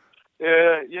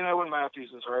 Yeah, when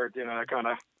Matthews is hurt, that kind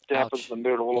of dampens the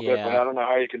mood a little bit, but I don't know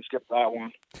how you can skip that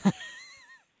one.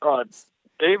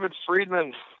 David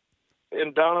Friedman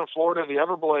down in Florida, the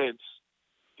Everblades.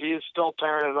 He's still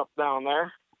tearing it up down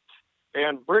there.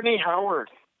 And Brittany Howard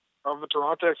of the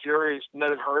Toronto Furies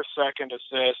netted her 2nd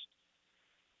assist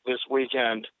this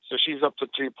weekend. So she's up to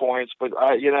 2 points. But,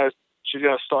 she's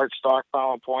going to start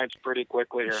stockpiling points pretty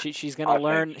quickly here. She's going to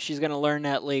learn. She's going to learn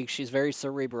that league. She's very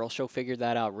cerebral. She'll figure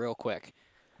that out real quick.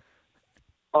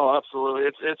 Oh, absolutely.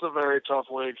 It's a very tough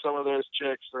league. Some of those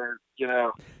chicks are,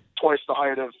 twice the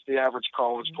height of the average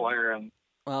college player, and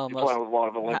you're playing with a lot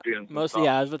of Olympians. I was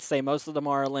about to say most of them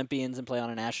are Olympians and play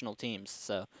on national teams.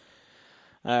 So,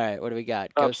 all right, what do we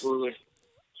got? Absolutely.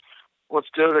 Let's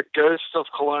go to Ghosts of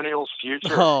Colonial's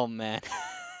Future. Oh, man.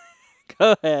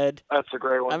 Go ahead. That's a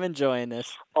great one. I'm enjoying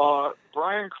this.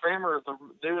 Brian Kramer, the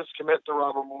newest commit to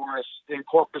Robert Morris in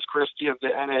Corpus Christi of the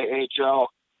NAHL.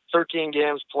 13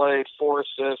 games played, 4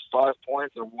 assists, 5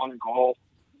 points, and 1 goal.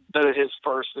 That is his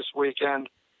first this weekend.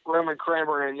 Roman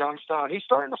Kramer in Youngstown. He's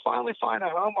starting to finally find a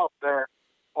home up there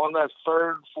on that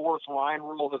 3rd, 4th line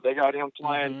rule that they got him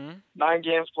playing. 9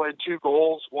 games played, 2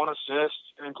 goals, 1 assist,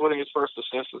 including his first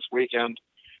assist this weekend.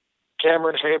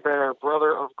 Cameron Hebert,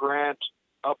 brother of Grant,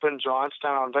 up in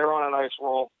Johnstown. They're on a nice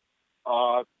roll.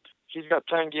 He's got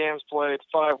 10 games played,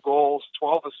 5 goals,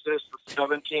 12 assists for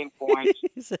 17 points.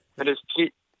 And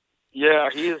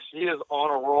he is on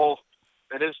a roll.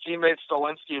 And his teammate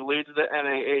Stalinsky leads the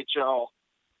NAHL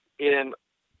in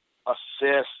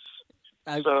assists.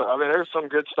 There's some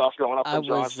good stuff going up in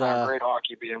Johnstown. Great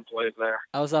hockey being played there.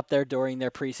 I was up there during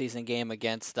their preseason game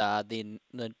against the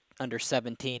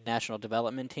under-17 national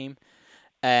development team,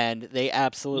 and they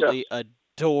absolutely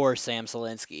adore Sam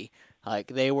Stalinsky. Like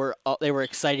they were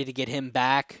excited to get him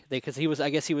back because he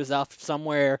was off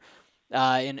somewhere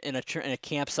in a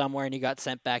camp somewhere, and he got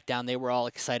sent back down. They were all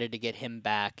excited to get him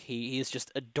back. He's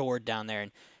just adored down there,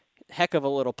 and heck of a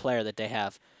little player that they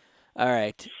have. All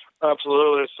right.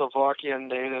 Absolutely, Slovakian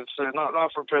native. So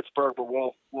not from Pittsburgh, but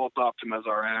we'll adopt him as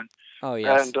our own. Oh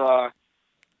yes. And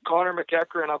Connor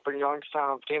McEachran up in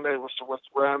Youngstown, teammate with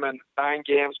Roman. 9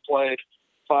 games played,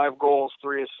 5 goals,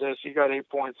 3 assists. He got 8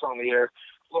 points on the year.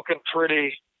 looking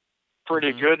pretty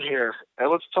good here.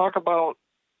 And let's talk about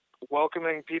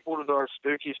welcoming people to our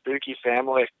spooky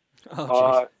family.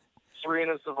 Oh,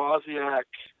 Serena Zavaziak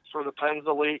for the Pens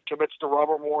Elite commits to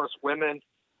Robert Morris Women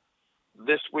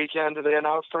this weekend. They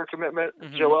announced her commitment.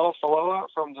 Joelle Faloa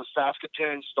from the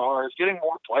Saskatoon Stars, getting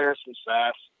more players from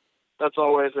Sask. That's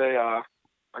always a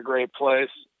great place.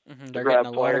 They're getting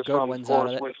a lot of good ones out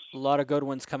of it. A lot of good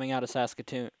ones coming out of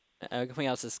Saskatoon, coming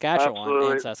out of Saskatchewan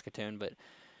absolutely. and Saskatoon. But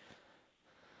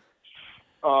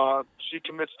she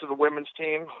commits to the women's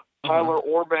team. Tyler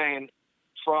Orbain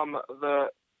from the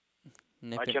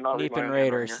Nepen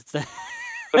Raiders. The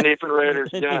Nepen Raiders,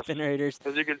 yes. Nepen Raiders.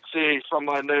 As you can see from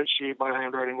my note sheet, my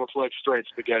handwriting looks like straight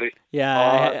spaghetti.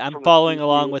 Yeah, I'm following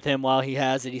along with him while he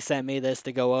has it. He sent me this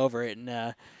to go over it,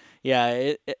 and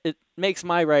it makes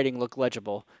my writing look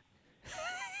legible.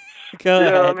 Go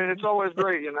ahead. I mean, it's always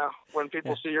great, when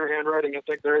people see your handwriting and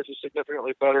think theirs is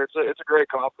significantly better. It's a great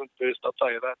confidence boost, I'll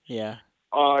tell you that. Yeah.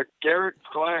 Garrett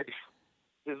Clegg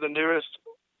is the newest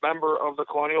member of the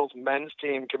Colonials men's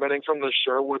team, committing from the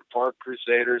Sherwood Park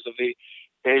Crusaders of the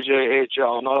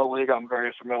PIHL. Not a league I'm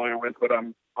very familiar with, but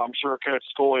I'm sure Coach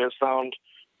Scully has found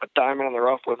a diamond in the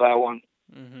rough with that one.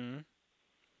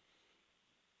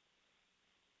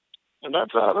 And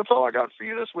that's all I got for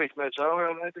you this week, Mitch. I don't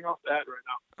have anything else to add right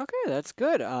now. Okay, that's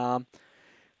good.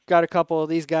 Got a couple of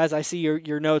these guys. I see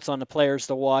your notes on the players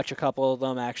to watch. A couple of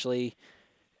them actually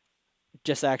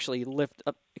lift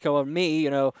up go on me.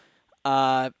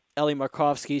 Ellie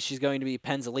Markovsky, she's going to be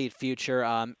Penn's Elite future.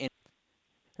 And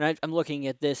I'm looking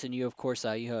at this, and you, of course,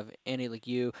 you have Annie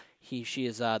Legue. She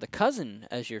is the cousin,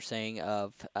 as you're saying,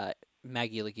 of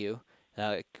Maggie Legue,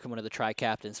 one of the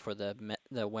tri-captains for the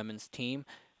women's team.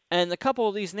 And a couple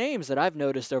of these names that I've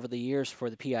noticed over the years for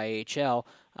the PIHL,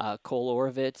 Cole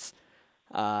Orovitz,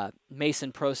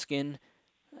 Mason Proskin,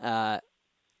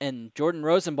 and Jordan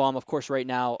Rosenbaum, of course, right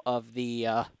now of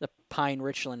the Pine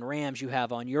Richland Rams you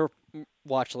have on your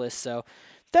watch list. So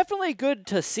definitely good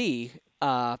to see,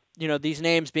 these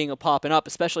names being popping up,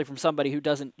 especially from somebody who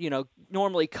doesn't,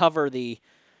 normally cover the,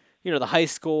 the high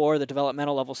school or the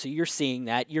developmental level. So you're seeing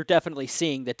that. You're definitely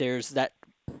seeing that there's that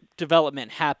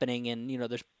development happening, and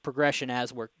there's progression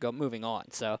as we're moving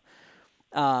on. So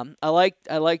I like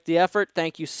the effort.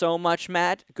 Thank you so much,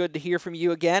 Matt. Good to hear from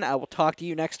you again. I will talk to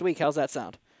you next week. How's that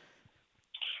sound?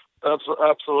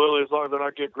 Absolutely, as long as I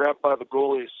don't get grabbed by the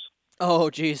goalies.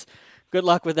 Oh, geez. Good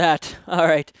luck with that. All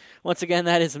right. Once again,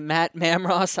 that is Matt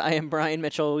Mamros. I am Brian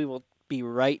Mitchell. We will be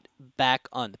right back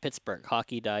on the Pittsburgh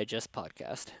Hockey Digest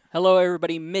podcast. Hello,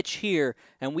 everybody. Mitch here,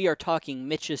 and we are talking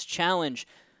Mitch's Challenge.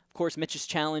 Of course, Mitch's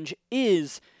Challenge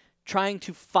is trying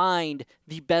to find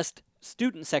the best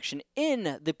student section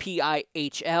in the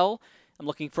PIHL. I'm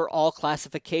looking for all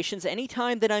classifications.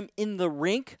 Anytime that I'm in the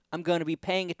rink, I'm going to be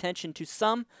paying attention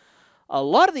to a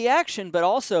lot of the action, but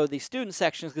also the student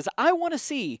sections, because I want to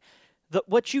see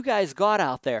what you guys got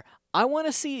out there. I want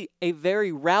to see a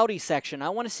very rowdy section. I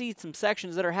want to see some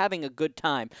sections that are having a good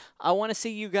time. I want to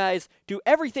see you guys do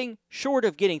everything short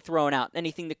of getting thrown out,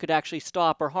 anything that could actually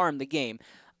stop or harm the game.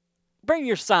 Bring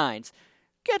your signs.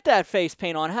 Get that face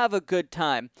paint on. Have a good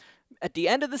time. At the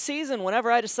end of the season, whenever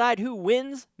I decide who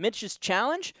wins Mitch's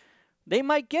Challenge, they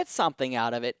might get something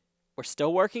out of it. We're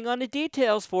still working on the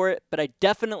details for it, but I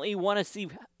definitely want to see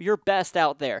your best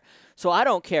out there. So I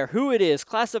don't care who it is,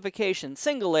 classification,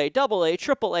 single A, double A,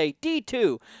 triple A,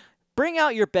 D2. Bring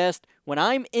out your best when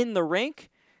I'm in the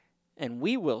rink, and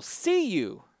we will see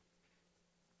you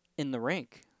in the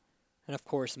rink. And of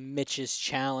course, Mitch's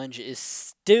Challenge is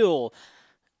still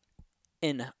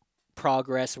in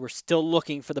progress. We're still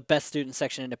looking for the best student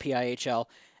section in the PIHL,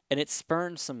 and it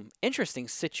spurned some interesting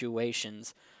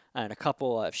situations, and a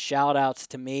couple of shout-outs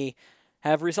to me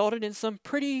have resulted in some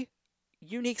pretty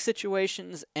unique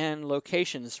situations and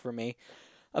locations for me.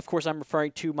 Of course, I'm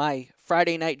referring to my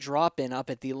Friday night drop-in up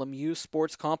at the Lemieux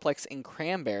Sports Complex in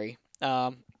Cranberry.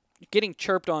 Getting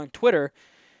chirped on Twitter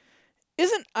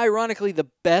isn't ironically the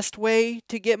best way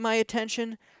to get my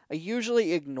attention. I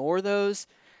usually ignore those,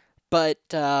 but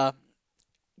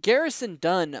Garrison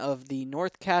Dunn of the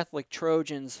North Catholic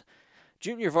Trojans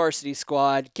junior varsity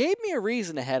squad gave me a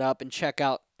reason to head up and check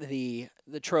out the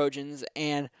Trojans,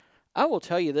 and I will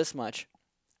tell you this much.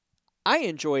 I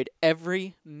enjoyed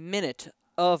every minute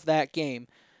of that game,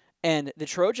 and the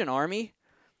Trojan Army,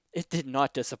 it did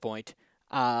not disappoint.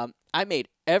 I made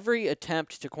every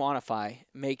attempt to quantify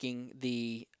making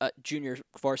the junior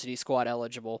varsity squad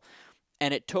eligible,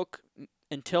 and it took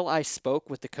until I spoke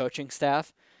with the coaching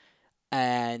staff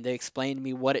and they explained to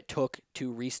me what it took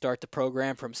to restart the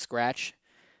program from scratch.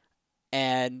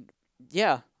 And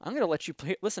yeah, I'm gonna let you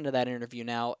listen to that interview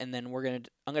now, and then I'm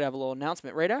gonna have a little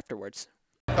announcement right afterwards.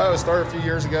 It started a few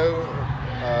years ago.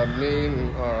 Me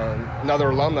and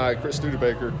another alumni, Chris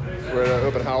Studebaker, were at an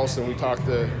open house, and we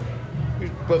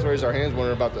both raised our hands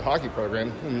wondering about the hockey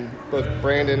program. And both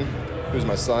Brandon, who's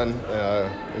my son,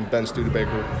 and Ben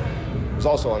Studebaker was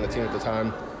also on the team at the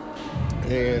time,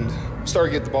 and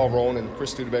started to get the ball rolling. And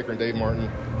Chris Studebaker and Dave Martin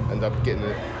ended up getting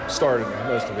it started,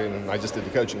 most of it, and I just did the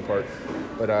coaching part.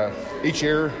 But each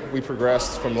year we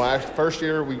progressed. From first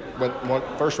year we went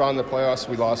first round of the playoffs.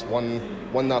 We lost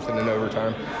 1-0 in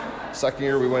overtime. Second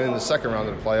year we went in the second round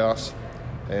of the playoffs,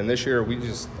 and this year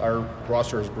our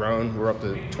roster has grown. We're up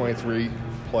to 23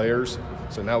 players,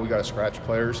 so now we got to scratch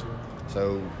players.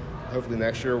 So hopefully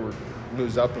next year we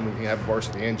moves up and we can have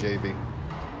varsity and JV.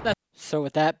 So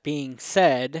with that being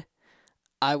said,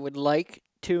 I would like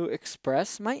to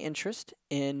express my interest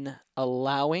in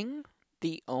allowing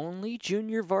the only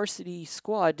junior varsity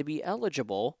squad to be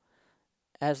eligible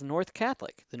as North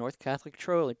Catholic. The North Catholic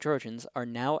Trojans are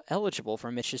now eligible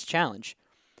for Mitch's Challenge.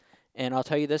 And I'll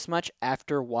tell you this much,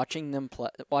 after watching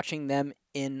them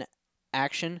in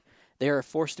action, they are a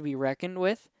force to be reckoned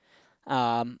with.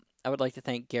 I would like to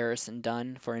thank Garrison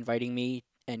Dunn for inviting me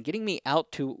and getting me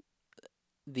out to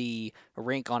the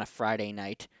rink on a Friday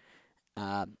night.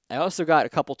 I also got a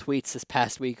couple tweets this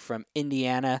past week from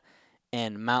Indiana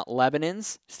and Mount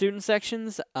Lebanon's student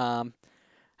sections.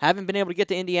 Haven't been able to get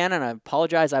to Indiana, and I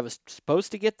apologize. I was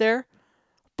supposed to get there,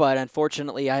 but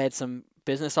unfortunately I had some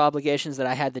business obligations that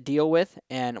I had to deal with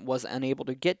and was unable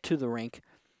to get to the rink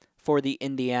for the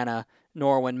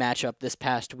Indiana-Norwin matchup this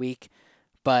past week.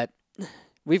 But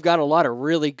we've got a lot of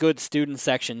really good student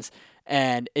sections,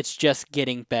 and it's just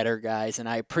getting better, guys. And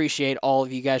I appreciate all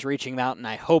of you guys reaching out, and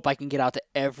I hope I can get out to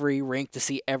every rink to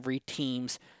see every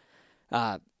team's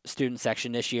student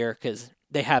section this year, because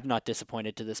they have not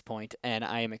disappointed to this point, and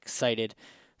I am excited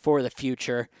for the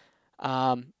future.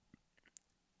 Of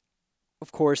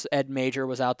course, Ed Major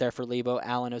was out there for Lebo.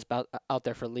 Allen was out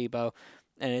there for Lebo,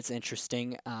 and it's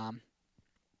interesting.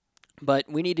 But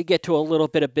we need to get to a little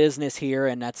bit of business here,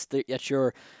 and that's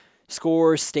your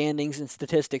scores, standings, and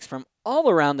statistics from all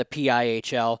around the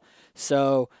PIHL.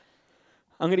 So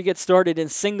I'm going to get started in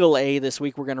Single A this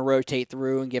week. We're going to rotate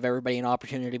through and give everybody an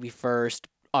opportunity to be first,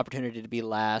 opportunity to be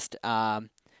last.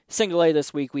 Single A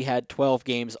this week, we had 12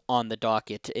 games on the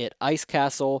docket. At Ice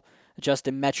Castle,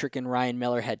 Justin Metrick and Ryan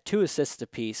Miller had 2 assists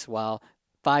apiece, while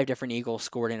 5 different Eagles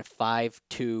scored in a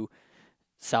 5-2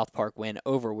 South Park win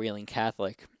over Wheeling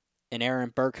Catholic. An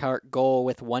Aaron Burkhart goal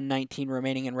with 1:19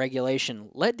 remaining in regulation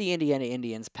led the Indiana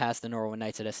Indians past the Norwin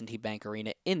Knights at S&T Bank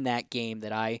Arena in that game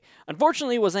that I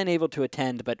unfortunately was unable to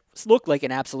attend, but looked like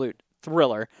an absolute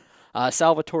thriller.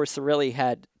 Salvatore Cirilli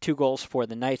had 2 goals for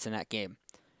the Knights in that game.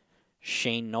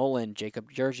 Shane Nolan, Jacob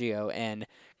Giorgio, and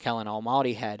Kellen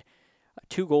Almaty had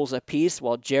 2 goals apiece,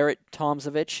 while Jarrett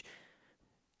Tomzovich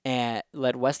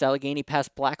led West Allegheny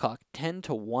past Blackhawk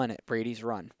 10-1 at Brady's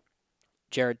Run.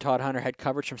 Jared Todd Hunter had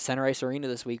coverage from Center Ice Arena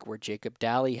this week, where Jacob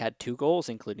Daly had 2 goals,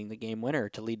 including the game winner,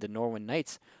 to lead the Norwin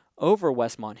Knights over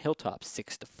Westmont Hilltop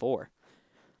 6-4.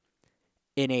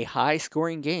 In a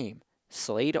high-scoring game,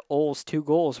 Slade Oles' 2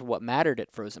 goals were what mattered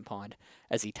at Frozen Pond,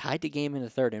 as he tied the game in the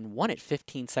third and won it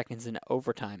 15 seconds into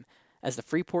overtime, as the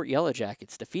Freeport Yellow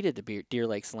Jackets defeated the Deer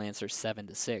Lakes Lancers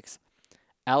 7-6.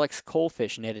 Alex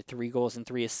Colfish netted 3 goals and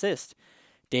 3 assists.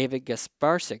 David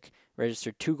Gasparsik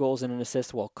registered 2 goals and an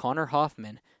assist, while Connor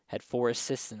Hoffman had 4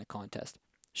 assists in the contest.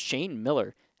 Shane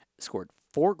Miller scored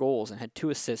 4 goals and had 2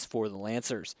 assists for the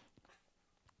Lancers.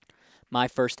 My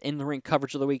first in-the-ring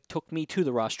coverage of the week took me to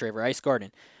the Ross Draver Ice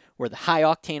Garden, where the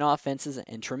high-octane offenses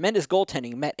and tremendous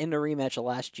goaltending met in the rematch of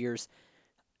last year's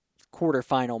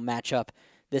quarterfinal matchup.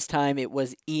 This time it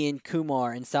was Ian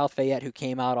Kumar and South Fayette who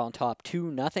came out on top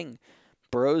 2-0.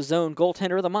 Brozone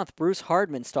goaltender of the month, Bruce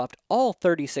Hardman, stopped all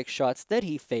 36 shots that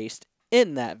he faced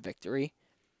in that victory.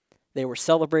 They were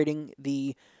celebrating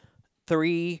the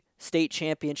 3 state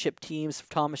championship teams of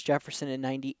Thomas Jefferson in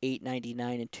 98,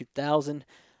 99, and 2000.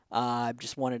 I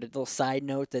just wanted a little side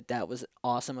note that was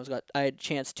awesome. I had a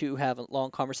chance to have a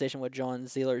long conversation with John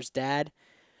Zeiler's dad.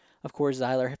 Of course,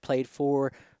 Zeiler had played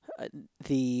for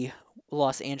the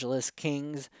Los Angeles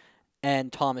Kings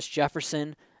and Thomas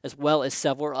Jefferson, as well as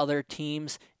several other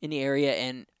teams in the area,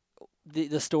 and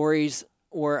the stories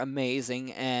were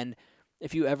amazing. And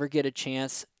if you ever get a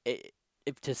chance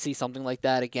to see something like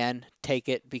that again, take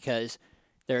it, because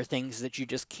there are things that you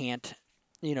just can't,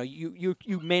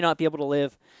 you may not be able to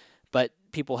live, but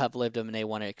people have lived them and they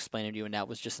want to explain them to you, and that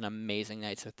was just an amazing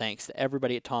night. So thanks to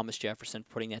everybody at Thomas Jefferson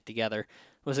for putting that together.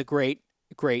 It was a great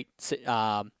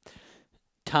time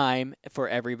time for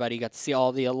everybody. Got to see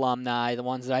all the alumni, the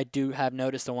ones that I do have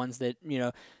noticed, the ones that,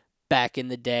 back in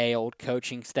the day, old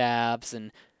coaching staffs,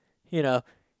 and,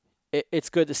 it's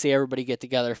good to see everybody get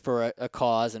together for a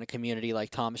cause and a community like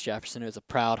Thomas Jefferson, who has a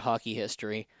proud hockey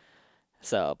history.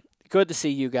 So, good to see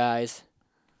you guys.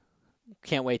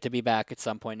 Can't wait to be back at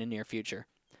some point in the near future.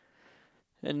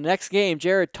 In the next game,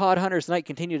 Jared Todd Hunter's night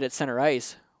continued at center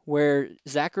ice, where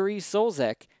Zachary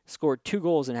Solzek scored 2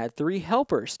 goals and had 3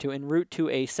 helpers to en route to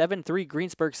a 7-3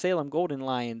 Greensburg-Salem Golden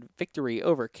Lion victory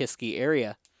over Kiski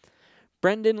area.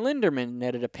 Brendan Linderman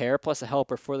netted a pair plus a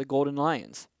helper for the Golden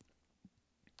Lions.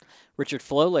 Richard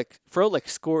Froelich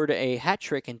scored a hat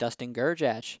trick, and Dustin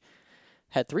Gerjach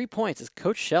had 3 points as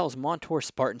Coach Shell's Montour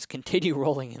Spartans continue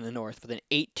rolling in the North with an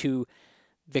 8-2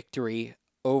 victory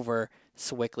over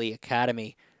Swickley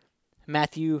Academy.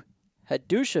 Matthew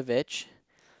Hadushevich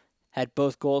had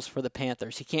both goals for the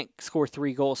Panthers. He can't score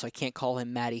 3 goals, so I can't call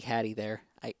him Matty Hattie there.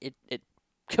 It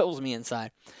kills me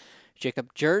inside.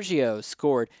 Jacob Giorgio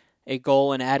scored a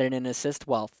goal and added an assist,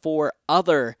 while 4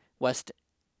 other West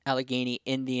Allegheny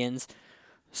Indians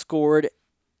scored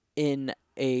in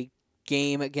a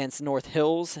game against North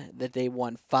Hills that they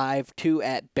won 5-2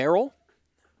 at Barrel.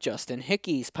 Justin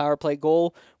Hickey's power play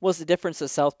goal was the difference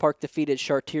as South Park defeated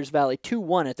Chartiers Valley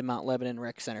 2-1 at the Mount Lebanon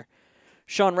Rec Center.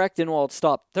 Sean Rechtenwald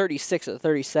stopped 36 of the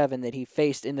 37 that he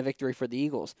faced in the victory for the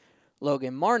Eagles.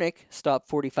 Logan Marnick stopped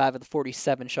 45 of the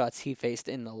 47 shots he faced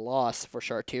in the loss for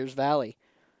Chartiers Valley.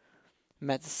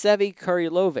 Matsevi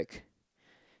Kurilovic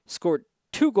scored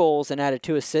 2 goals and added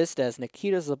 2 assists as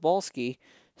Nikita Zabalski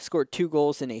scored 2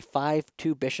 goals in a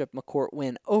 5-2 Bishop McCourt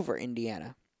win over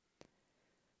Indiana.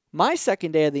 My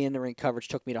second day of the in-the-rink coverage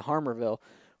took me to Harmarville,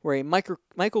 where a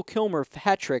Michael Kilmer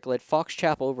hat trick led Fox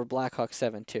Chapel over Blackhawk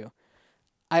 7-2.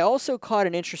 I also caught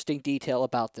an interesting detail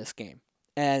about this game,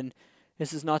 and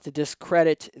this is not to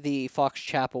discredit the Fox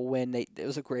Chapel win. It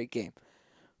was a great game.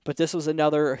 But this was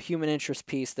another human interest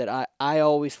piece that I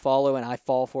always follow and I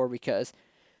fall for, because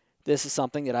this is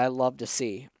something that I love to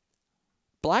see.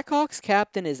 Blackhawks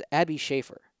captain is Abby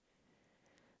Schaefer.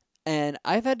 And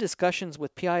I've had discussions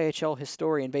with PIHL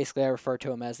historian, basically I refer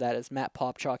to him as that, as Matt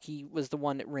Popchalk. He was the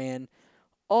one that ran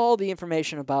all the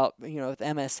information about, with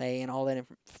MSA and all that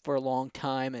for a long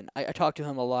time, and I talked to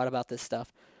him a lot about this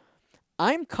stuff.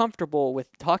 I'm comfortable with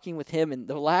talking with him, and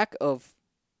the lack of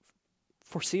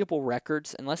foreseeable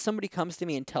records, unless somebody comes to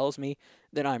me and tells me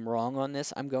that I'm wrong on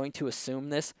this, I'm going to assume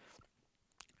this.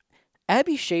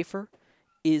 Abby Schaefer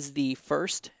is the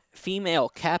first female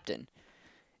captain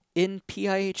in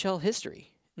PIHL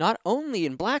history, not only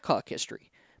in Blackhawk history,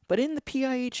 but in the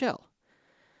PIHL.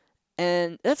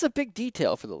 And that's a big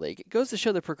detail for the league. It goes to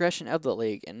show the progression of the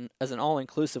league, and as an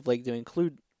all-inclusive league to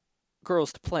include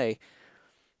girls to play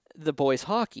the boys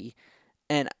hockey.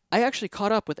 And I actually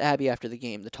caught up with Abby after the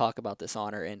game to talk about this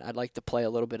honor, and I'd like to play a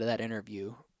little bit of that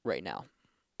interview right now.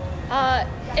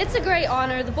 It's a great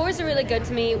honor. The boys are really good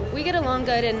to me. We get along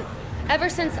good, and ever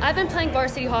since I've been playing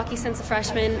varsity hockey since a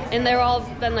freshman, and they're all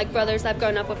been like brothers. I've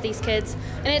grown up with these kids,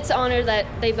 and it's an honor that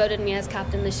they voted me as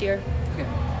captain this year. Okay.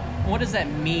 What does that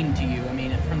mean to you? I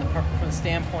mean, from the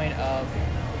standpoint of,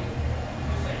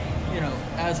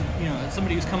 as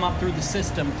somebody who's come up through the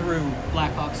system, through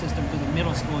Blackhawk system, through the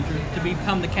middle school, to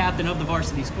become the captain of the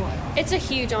varsity squad. It's a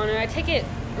huge honor. I take it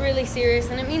really serious,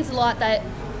 and it means a lot that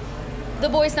the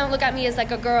boys don't look at me as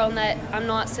like a girl and that I'm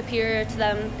not superior to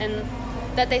them, and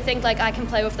that they think like I can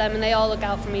play with them, and they all look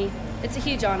out for me. It's a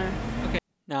huge honor. Okay.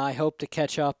 Now I hope to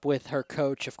catch up with her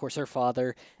coach, of course her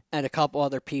father, and a couple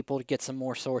other people to get some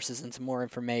more sources and some more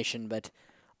information, but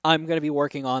I'm going to be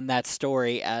working on that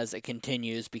story as it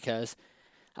continues, because,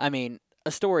 I mean,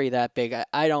 a story that big,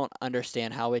 I don't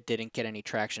understand how it didn't get any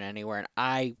traction anywhere, and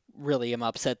I really am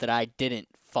upset that I didn't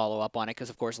follow up on it, because,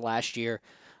 of course, last year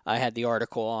I had the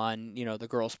article on, the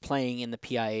girls playing in the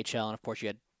PIHL, and, of course,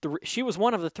 she was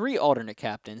one of the 3 alternate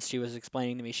captains. She was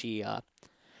explaining to me she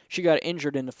got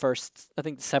injured in the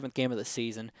 7th game of the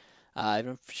season.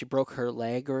 She broke her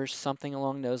leg or something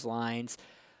along those lines,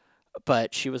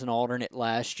 but she was an alternate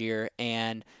last year,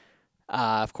 and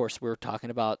of course we were talking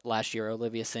about last year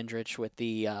Olivia Sindrich with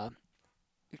the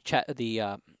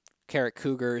Carrot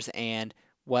Cougars, and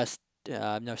Wheeling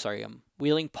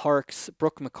Park's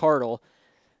Brooke McCardle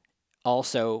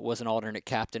also was an alternate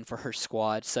captain for her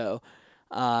squad. So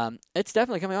it's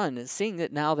definitely coming on, and seeing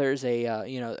that now there's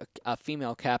a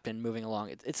female captain moving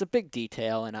along. It's a big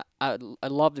detail, and I'd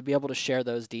love to be able to share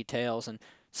those details. And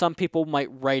some people might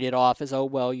write it off as, oh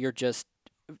well, you're just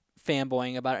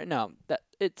fanboying about it. No,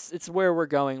 it's where we're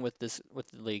going with the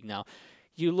league now.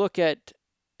 You look at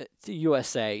the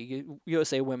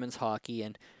USA women's hockey,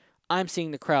 and I'm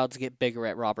seeing the crowds get bigger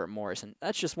at Robert Morris, and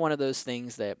that's just one of those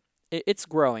things that it's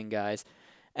growing, guys,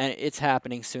 and it's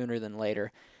happening sooner than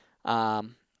later.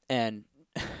 And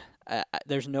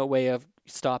there's no way of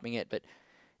stopping it, but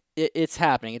it's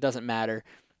happening. It doesn't matter.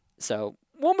 So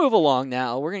we'll move along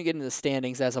now. We're going to get into the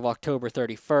standings as of October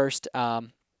 31st.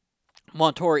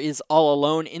 Montour is all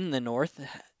alone in the north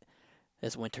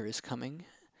as winter is coming.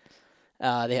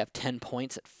 They have 10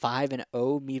 points at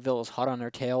 5-0. Meadville is hot on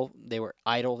their tail. They were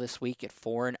idle this week at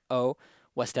 4-0.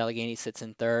 West Allegheny sits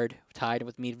in third, tied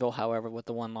with Meadville. However, with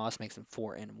the one loss makes them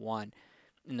 4-1.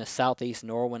 In the southeast,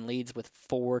 Norwin leads with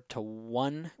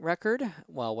 4-1 record,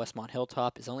 while Westmont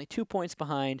Hilltop is only 2 points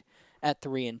behind at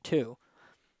 3-2.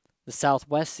 The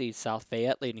southwest seeds South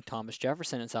Fayette leading Thomas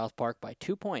Jefferson and South Park by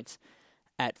 2 points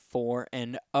at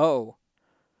 4-0.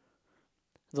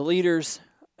 The leaders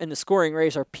in the scoring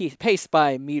race are paced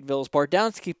by Meadville's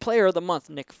Bardownski Player of the Month,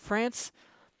 Nick France,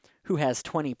 who has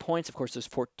 20 points. Of course, there's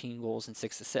 16 goals and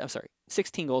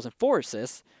 4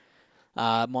 assists.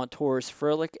 Montour's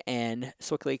Froelich and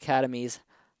Swickley Academy's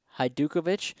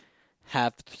Hajdukovic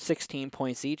have 16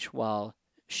 points each, while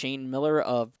Shane Miller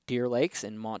of Deer Lakes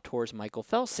and Montour's Michael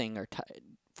Felsing are tied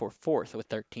for fourth with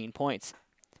 13 points.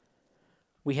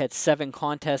 We had 7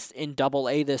 contests in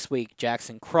Double-A this week.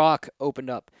 Jackson Croc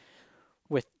opened up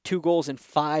with 2 goals and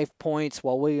 5 points,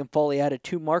 while William Foley added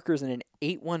 2 markers and an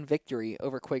 8-1 victory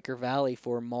over Quaker Valley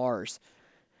for Mars.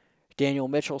 Daniel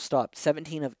Mitchell stopped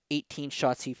 17 of 18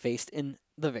 shots he faced in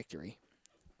the victory.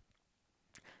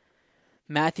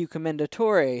 Matthew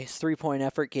Commendatore's 3-point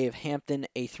effort gave Hampton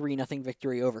a 3-0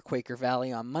 victory over Quaker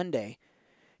Valley on Monday.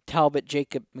 Talbot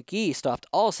Jacob McGee stopped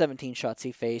all 17 shots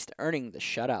he faced, earning the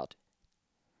shutout.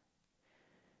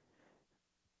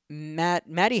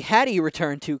 Matty Hattie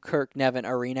returned to Kirk Nevin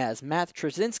Arena as Matt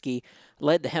Trzynski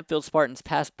led the Hempfield Spartans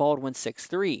past Baldwin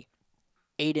 6-3.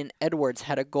 Aiden Edwards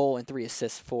had a goal and 3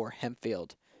 assists for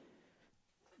Hempfield.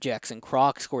 Jackson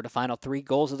Croc scored the final 3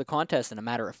 goals of the contest in a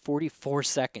matter of 44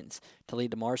 seconds to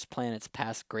lead the Mars Planets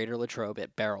past Greater Latrobe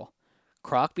at Barrel.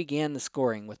 Croc began the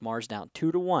scoring with Mars down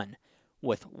 2-1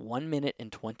 with 1 minute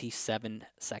and 27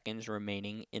 seconds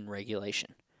remaining in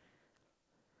regulation.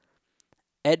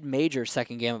 Ed Major's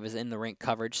second game of his in-the-rink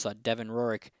coverage saw Devin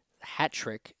Rorick hat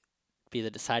trick be the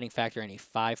deciding factor in a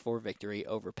 5-4 victory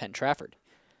over Penn Trafford.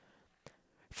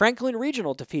 Franklin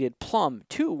Regional defeated Plum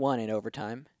 2-1 in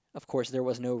overtime. Of course, there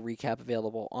was no recap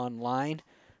available online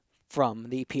from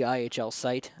the PIHL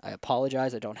site. I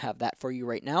apologize, I don't have that for you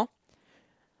right now.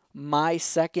 My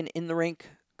second in-the-rink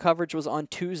coverage was on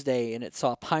Tuesday, and it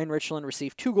saw Pine Richland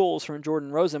receive 2 goals from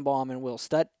Jordan Rosenbaum and Will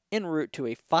Stutt en route to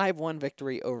a 5-1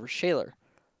 victory over Shaler.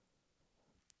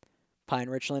 Pine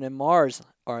Richland and Mars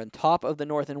are on top of the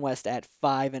North and West at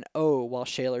 5-0, while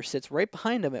Shaler sits right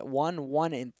behind them at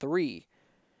 1-3.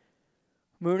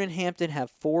 Moon and Hampton have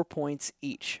 4 points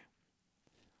each.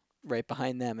 Right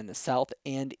behind them in the South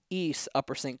and East,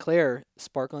 Upper St. Clair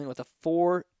sparkling with a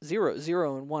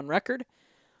 4-0-0-1 record,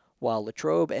 while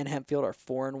Latrobe and Hempfield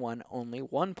are 4-1, only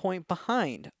 1 point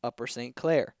behind Upper St.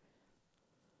 Clair.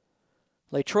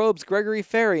 Latrobe's Gregory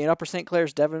Ferry and Upper St.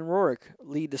 Clair's Devin Rorick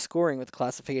lead the scoring with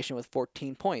classification with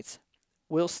 14 points.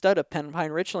 Will Studd of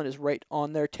Pine Richland is right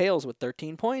on their tails with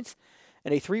 13 points,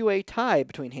 and a 3-way tie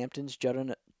between Hampton's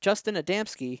Justin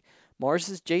Adamski,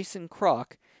 Mars's Jason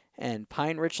Croc, and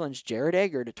Pine Richland's Jared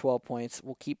Egger to 12 points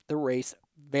will keep the race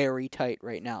very tight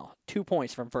right now. 2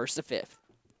 points from first to fifth.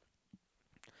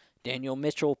 Daniel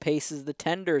Mitchell paces the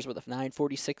Tenders with a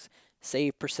 .946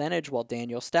 save percentage, while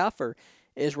Daniel Stauffer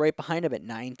is right behind him at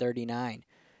 .939.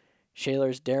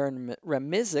 Shaler's Darren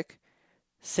Remizik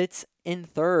sits in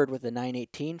third with a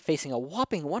 .918, facing a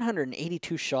whopping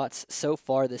 182 shots so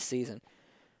far this season.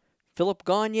 Philip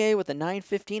Gagne with a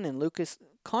 .915 and Lucas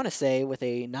Conasse with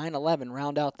a .911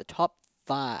 round out the top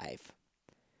 5.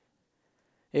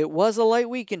 It was a light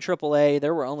week in AAA.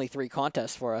 There were only 3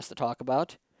 contests for us to talk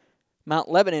about.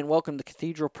 Mount Lebanon welcomed the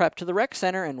Cathedral Prep to the Rec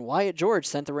Center, and Wyatt George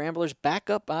sent the Ramblers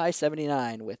back up by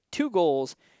 79 with 2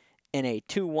 goals in a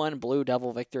 2-1 Blue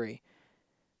Devil victory.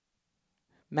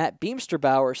 Matt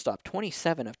Beamsterbauer stopped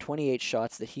 27 of 28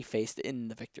 shots that he faced in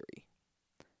the victory.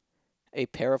 A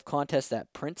pair of contests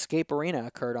at Printscape Arena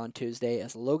occurred on Tuesday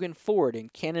as Logan Ford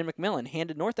and Cannon McMillan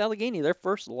handed North Allegheny their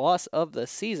first loss of the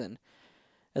season,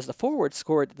 as the forwards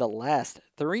scored the last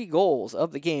 3 goals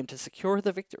of the game to secure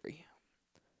the victory.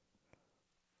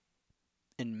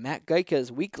 In Matt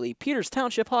Geika's weekly Peters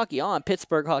Township Hockey on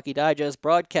Pittsburgh Hockey Digest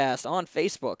broadcast on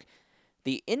Facebook,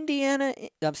 the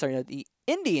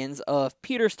Indians of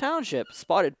Peters Township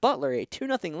spotted Butler a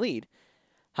 2-0 lead.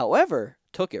 However,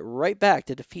 took it right back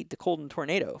to defeat the Colden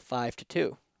Tornado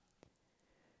 5-2.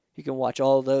 You can watch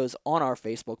all of those on our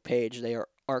Facebook page. They are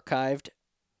archived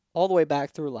all the way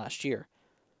back through last year.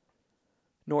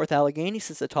 North Allegheny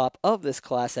sits atop of this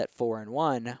class at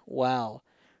 4-1. Wow.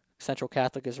 Central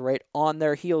Catholic is right on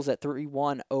their heels at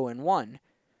 3-1, 0-1.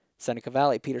 Seneca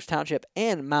Valley, Peters Township,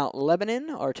 and Mount Lebanon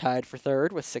are tied for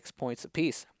third with 6 points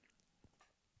apiece.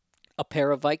 A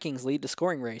pair of Vikings lead the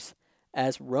scoring race,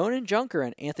 as Ronan Junker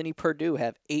and Anthony Perdue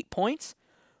have 8 points.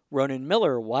 Ronan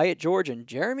Miller, Wyatt George, and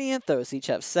Jeremy Anthos each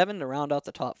have 7 to round out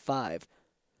the top 5.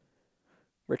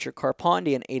 Richard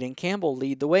Carpondi and Aiden Campbell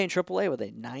lead the way in AAA with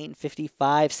a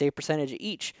 .955 save percentage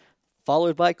each,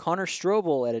 followed by Connor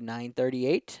Strobel at a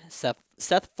 .938,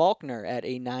 Seth Faulkner at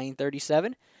a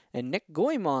 .937, and Nick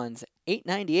Goymons,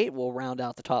 .898, will round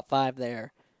out the top 5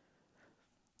 there.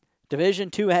 Division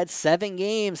 2 had 7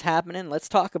 games happening. Let's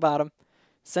talk about them.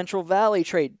 Central Valley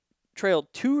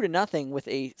trailed 2-0 with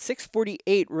a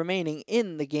 6:48 remaining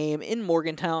in the game in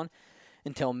Morgantown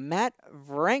until Matt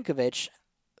Vrankovich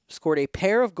scored a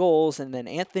pair of goals, and then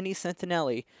Anthony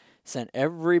Centinelli sent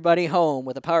everybody home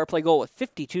with a power play goal with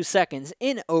 52 seconds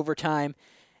in overtime,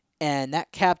 and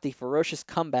that capped the ferocious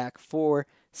comeback for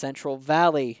Central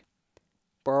Valley.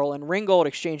 Burl and Ringgold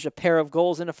exchanged a pair of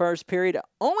goals in the first period,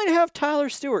 only to have Tyler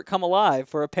Stewart come alive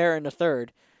for a pair in the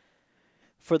third.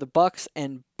 For the Bucks,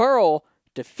 and Burl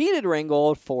defeated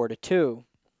Ringgold 4-2.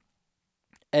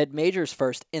 Ed Major's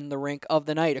first in the rink of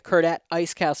the night occurred at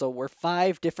Ice Castle, where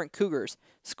 5 different Cougars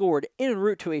scored en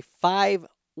route to a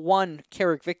 5-1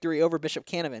 Carrick victory over Bishop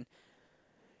Canavan.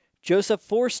 Joseph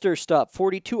Forster stopped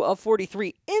 42 of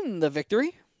 43 in the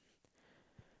victory.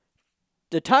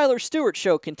 The Tyler Stewart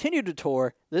Show continued to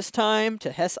tour, this time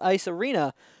to Hess Ice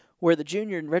Arena, where the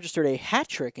junior registered a hat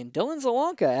trick, and Dylan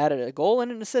Zalanka added a goal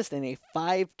and an assist in a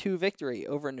 5-2 victory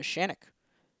over Neshannock.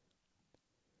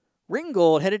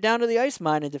 Ringgold headed down to the ice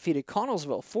mine and defeated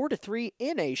Connellsville 4-3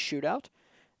 in a shootout.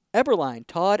 Eberline,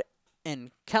 Todd,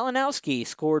 and Kalinowski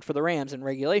scored for the Rams in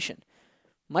regulation.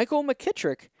 Michael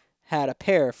McKittrick had a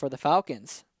pair for the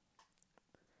Falcons.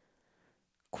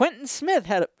 Quentin Smith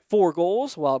had 4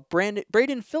 goals, while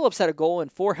Braden Phillips had a goal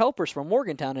and 4 helpers from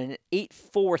Morgantown in an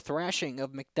 8-4 thrashing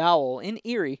of McDowell in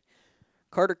Erie.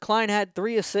 Carter Klein had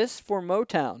 3 assists for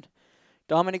Motown.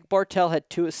 Dominic Bartel had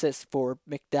 2 assists for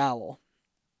McDowell.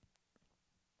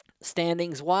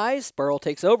 Standings-wise, Burl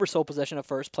takes over sole possession of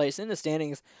first place in the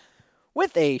standings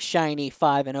with a shiny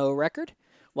 5-0 record,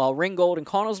 while Ringgold and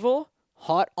Connellsville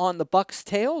hot on the Bucks'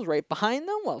 tails right behind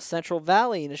them, while Central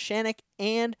Valley, Neshannock,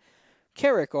 and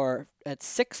Carrick are at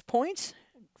 6 points,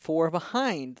 4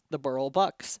 behind the Burl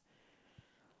Bucks.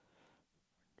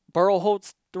 Burl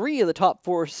holds 3 of the top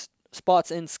 4 spots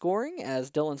in scoring,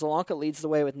 as Dylan Zalanka leads the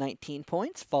way with 19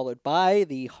 points, followed by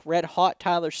the red-hot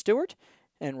Tyler Stewart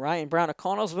and Ryan Brown of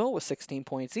Connellsville with 16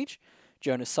 points each.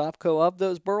 Jonas Sopko of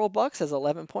those Burl Bucks has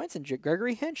 11 points, and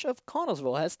Gregory Hinch of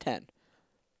Connellsville has 10.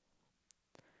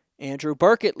 Andrew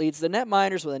Burkett leads the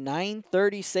Netminers with a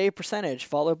 .930 save percentage,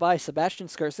 followed by Sebastian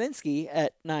Skarsinski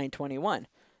at .921.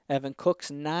 Evan Cook's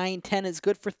 .910 is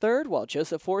good for third, while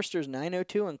Joseph Forster's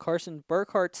 .902 and Carson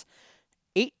Burkhart's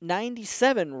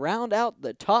 .897 round out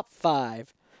the top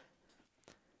 5.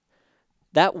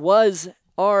 That was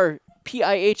our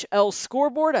PIHL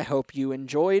scoreboard. I hope you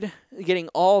enjoyed getting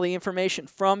all the information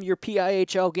from your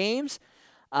PIHL games.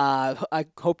 I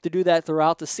hope to do that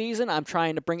throughout the season. I'm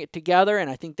trying to bring it together, and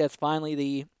I think that's finally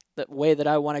the way that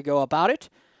I want to go about it.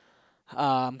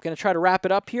 I'm going to try to wrap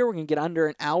it up here. We're going to get under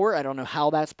an hour. I don't know how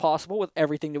that's possible with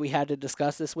everything that we had to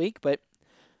discuss this week, but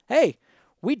hey,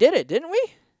 we did it, didn't we?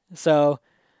 So,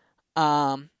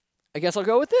 I guess I'll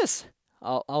go with this.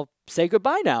 I'll say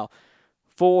goodbye now.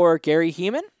 For Gary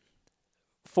Heeman,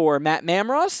 for Matt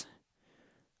Mamros,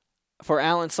 for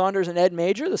Alan Saunders and Ed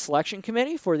Major, the selection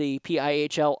committee for the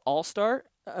PIHL All-Star.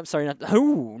 I'm sorry,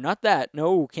 not that.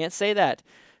 No, can't say that.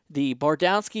 The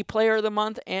Bardownski Player of the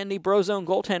Month and the Brozone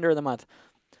Goaltender of the Month.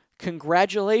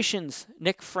 Congratulations,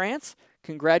 Nick France.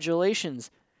 Congratulations,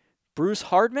 Bruce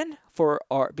Hardman, for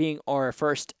being our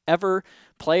first ever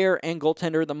Player and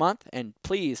Goaltender of the Month. And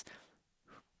please,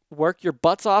 work your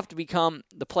butts off to become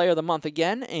the Player of the Month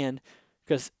again, and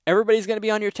because everybody's going to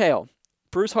be on your tail.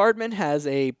 Bruce Hardman has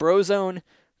a Brozone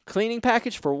cleaning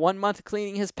package for 1 month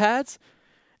cleaning his pads.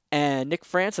 And Nick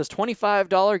France has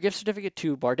 $25 gift certificate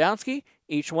to Bardownski.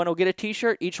 Each one will get a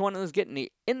t-shirt. Each one is getting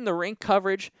the in-the-rink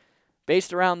coverage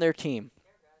based around their team.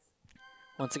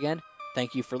 Once again,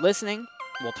 thank you for listening.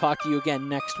 We'll talk to you again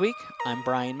next week. I'm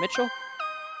Brian Mitchell.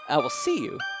 I will see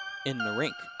you in the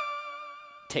rink.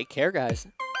 Take care, guys.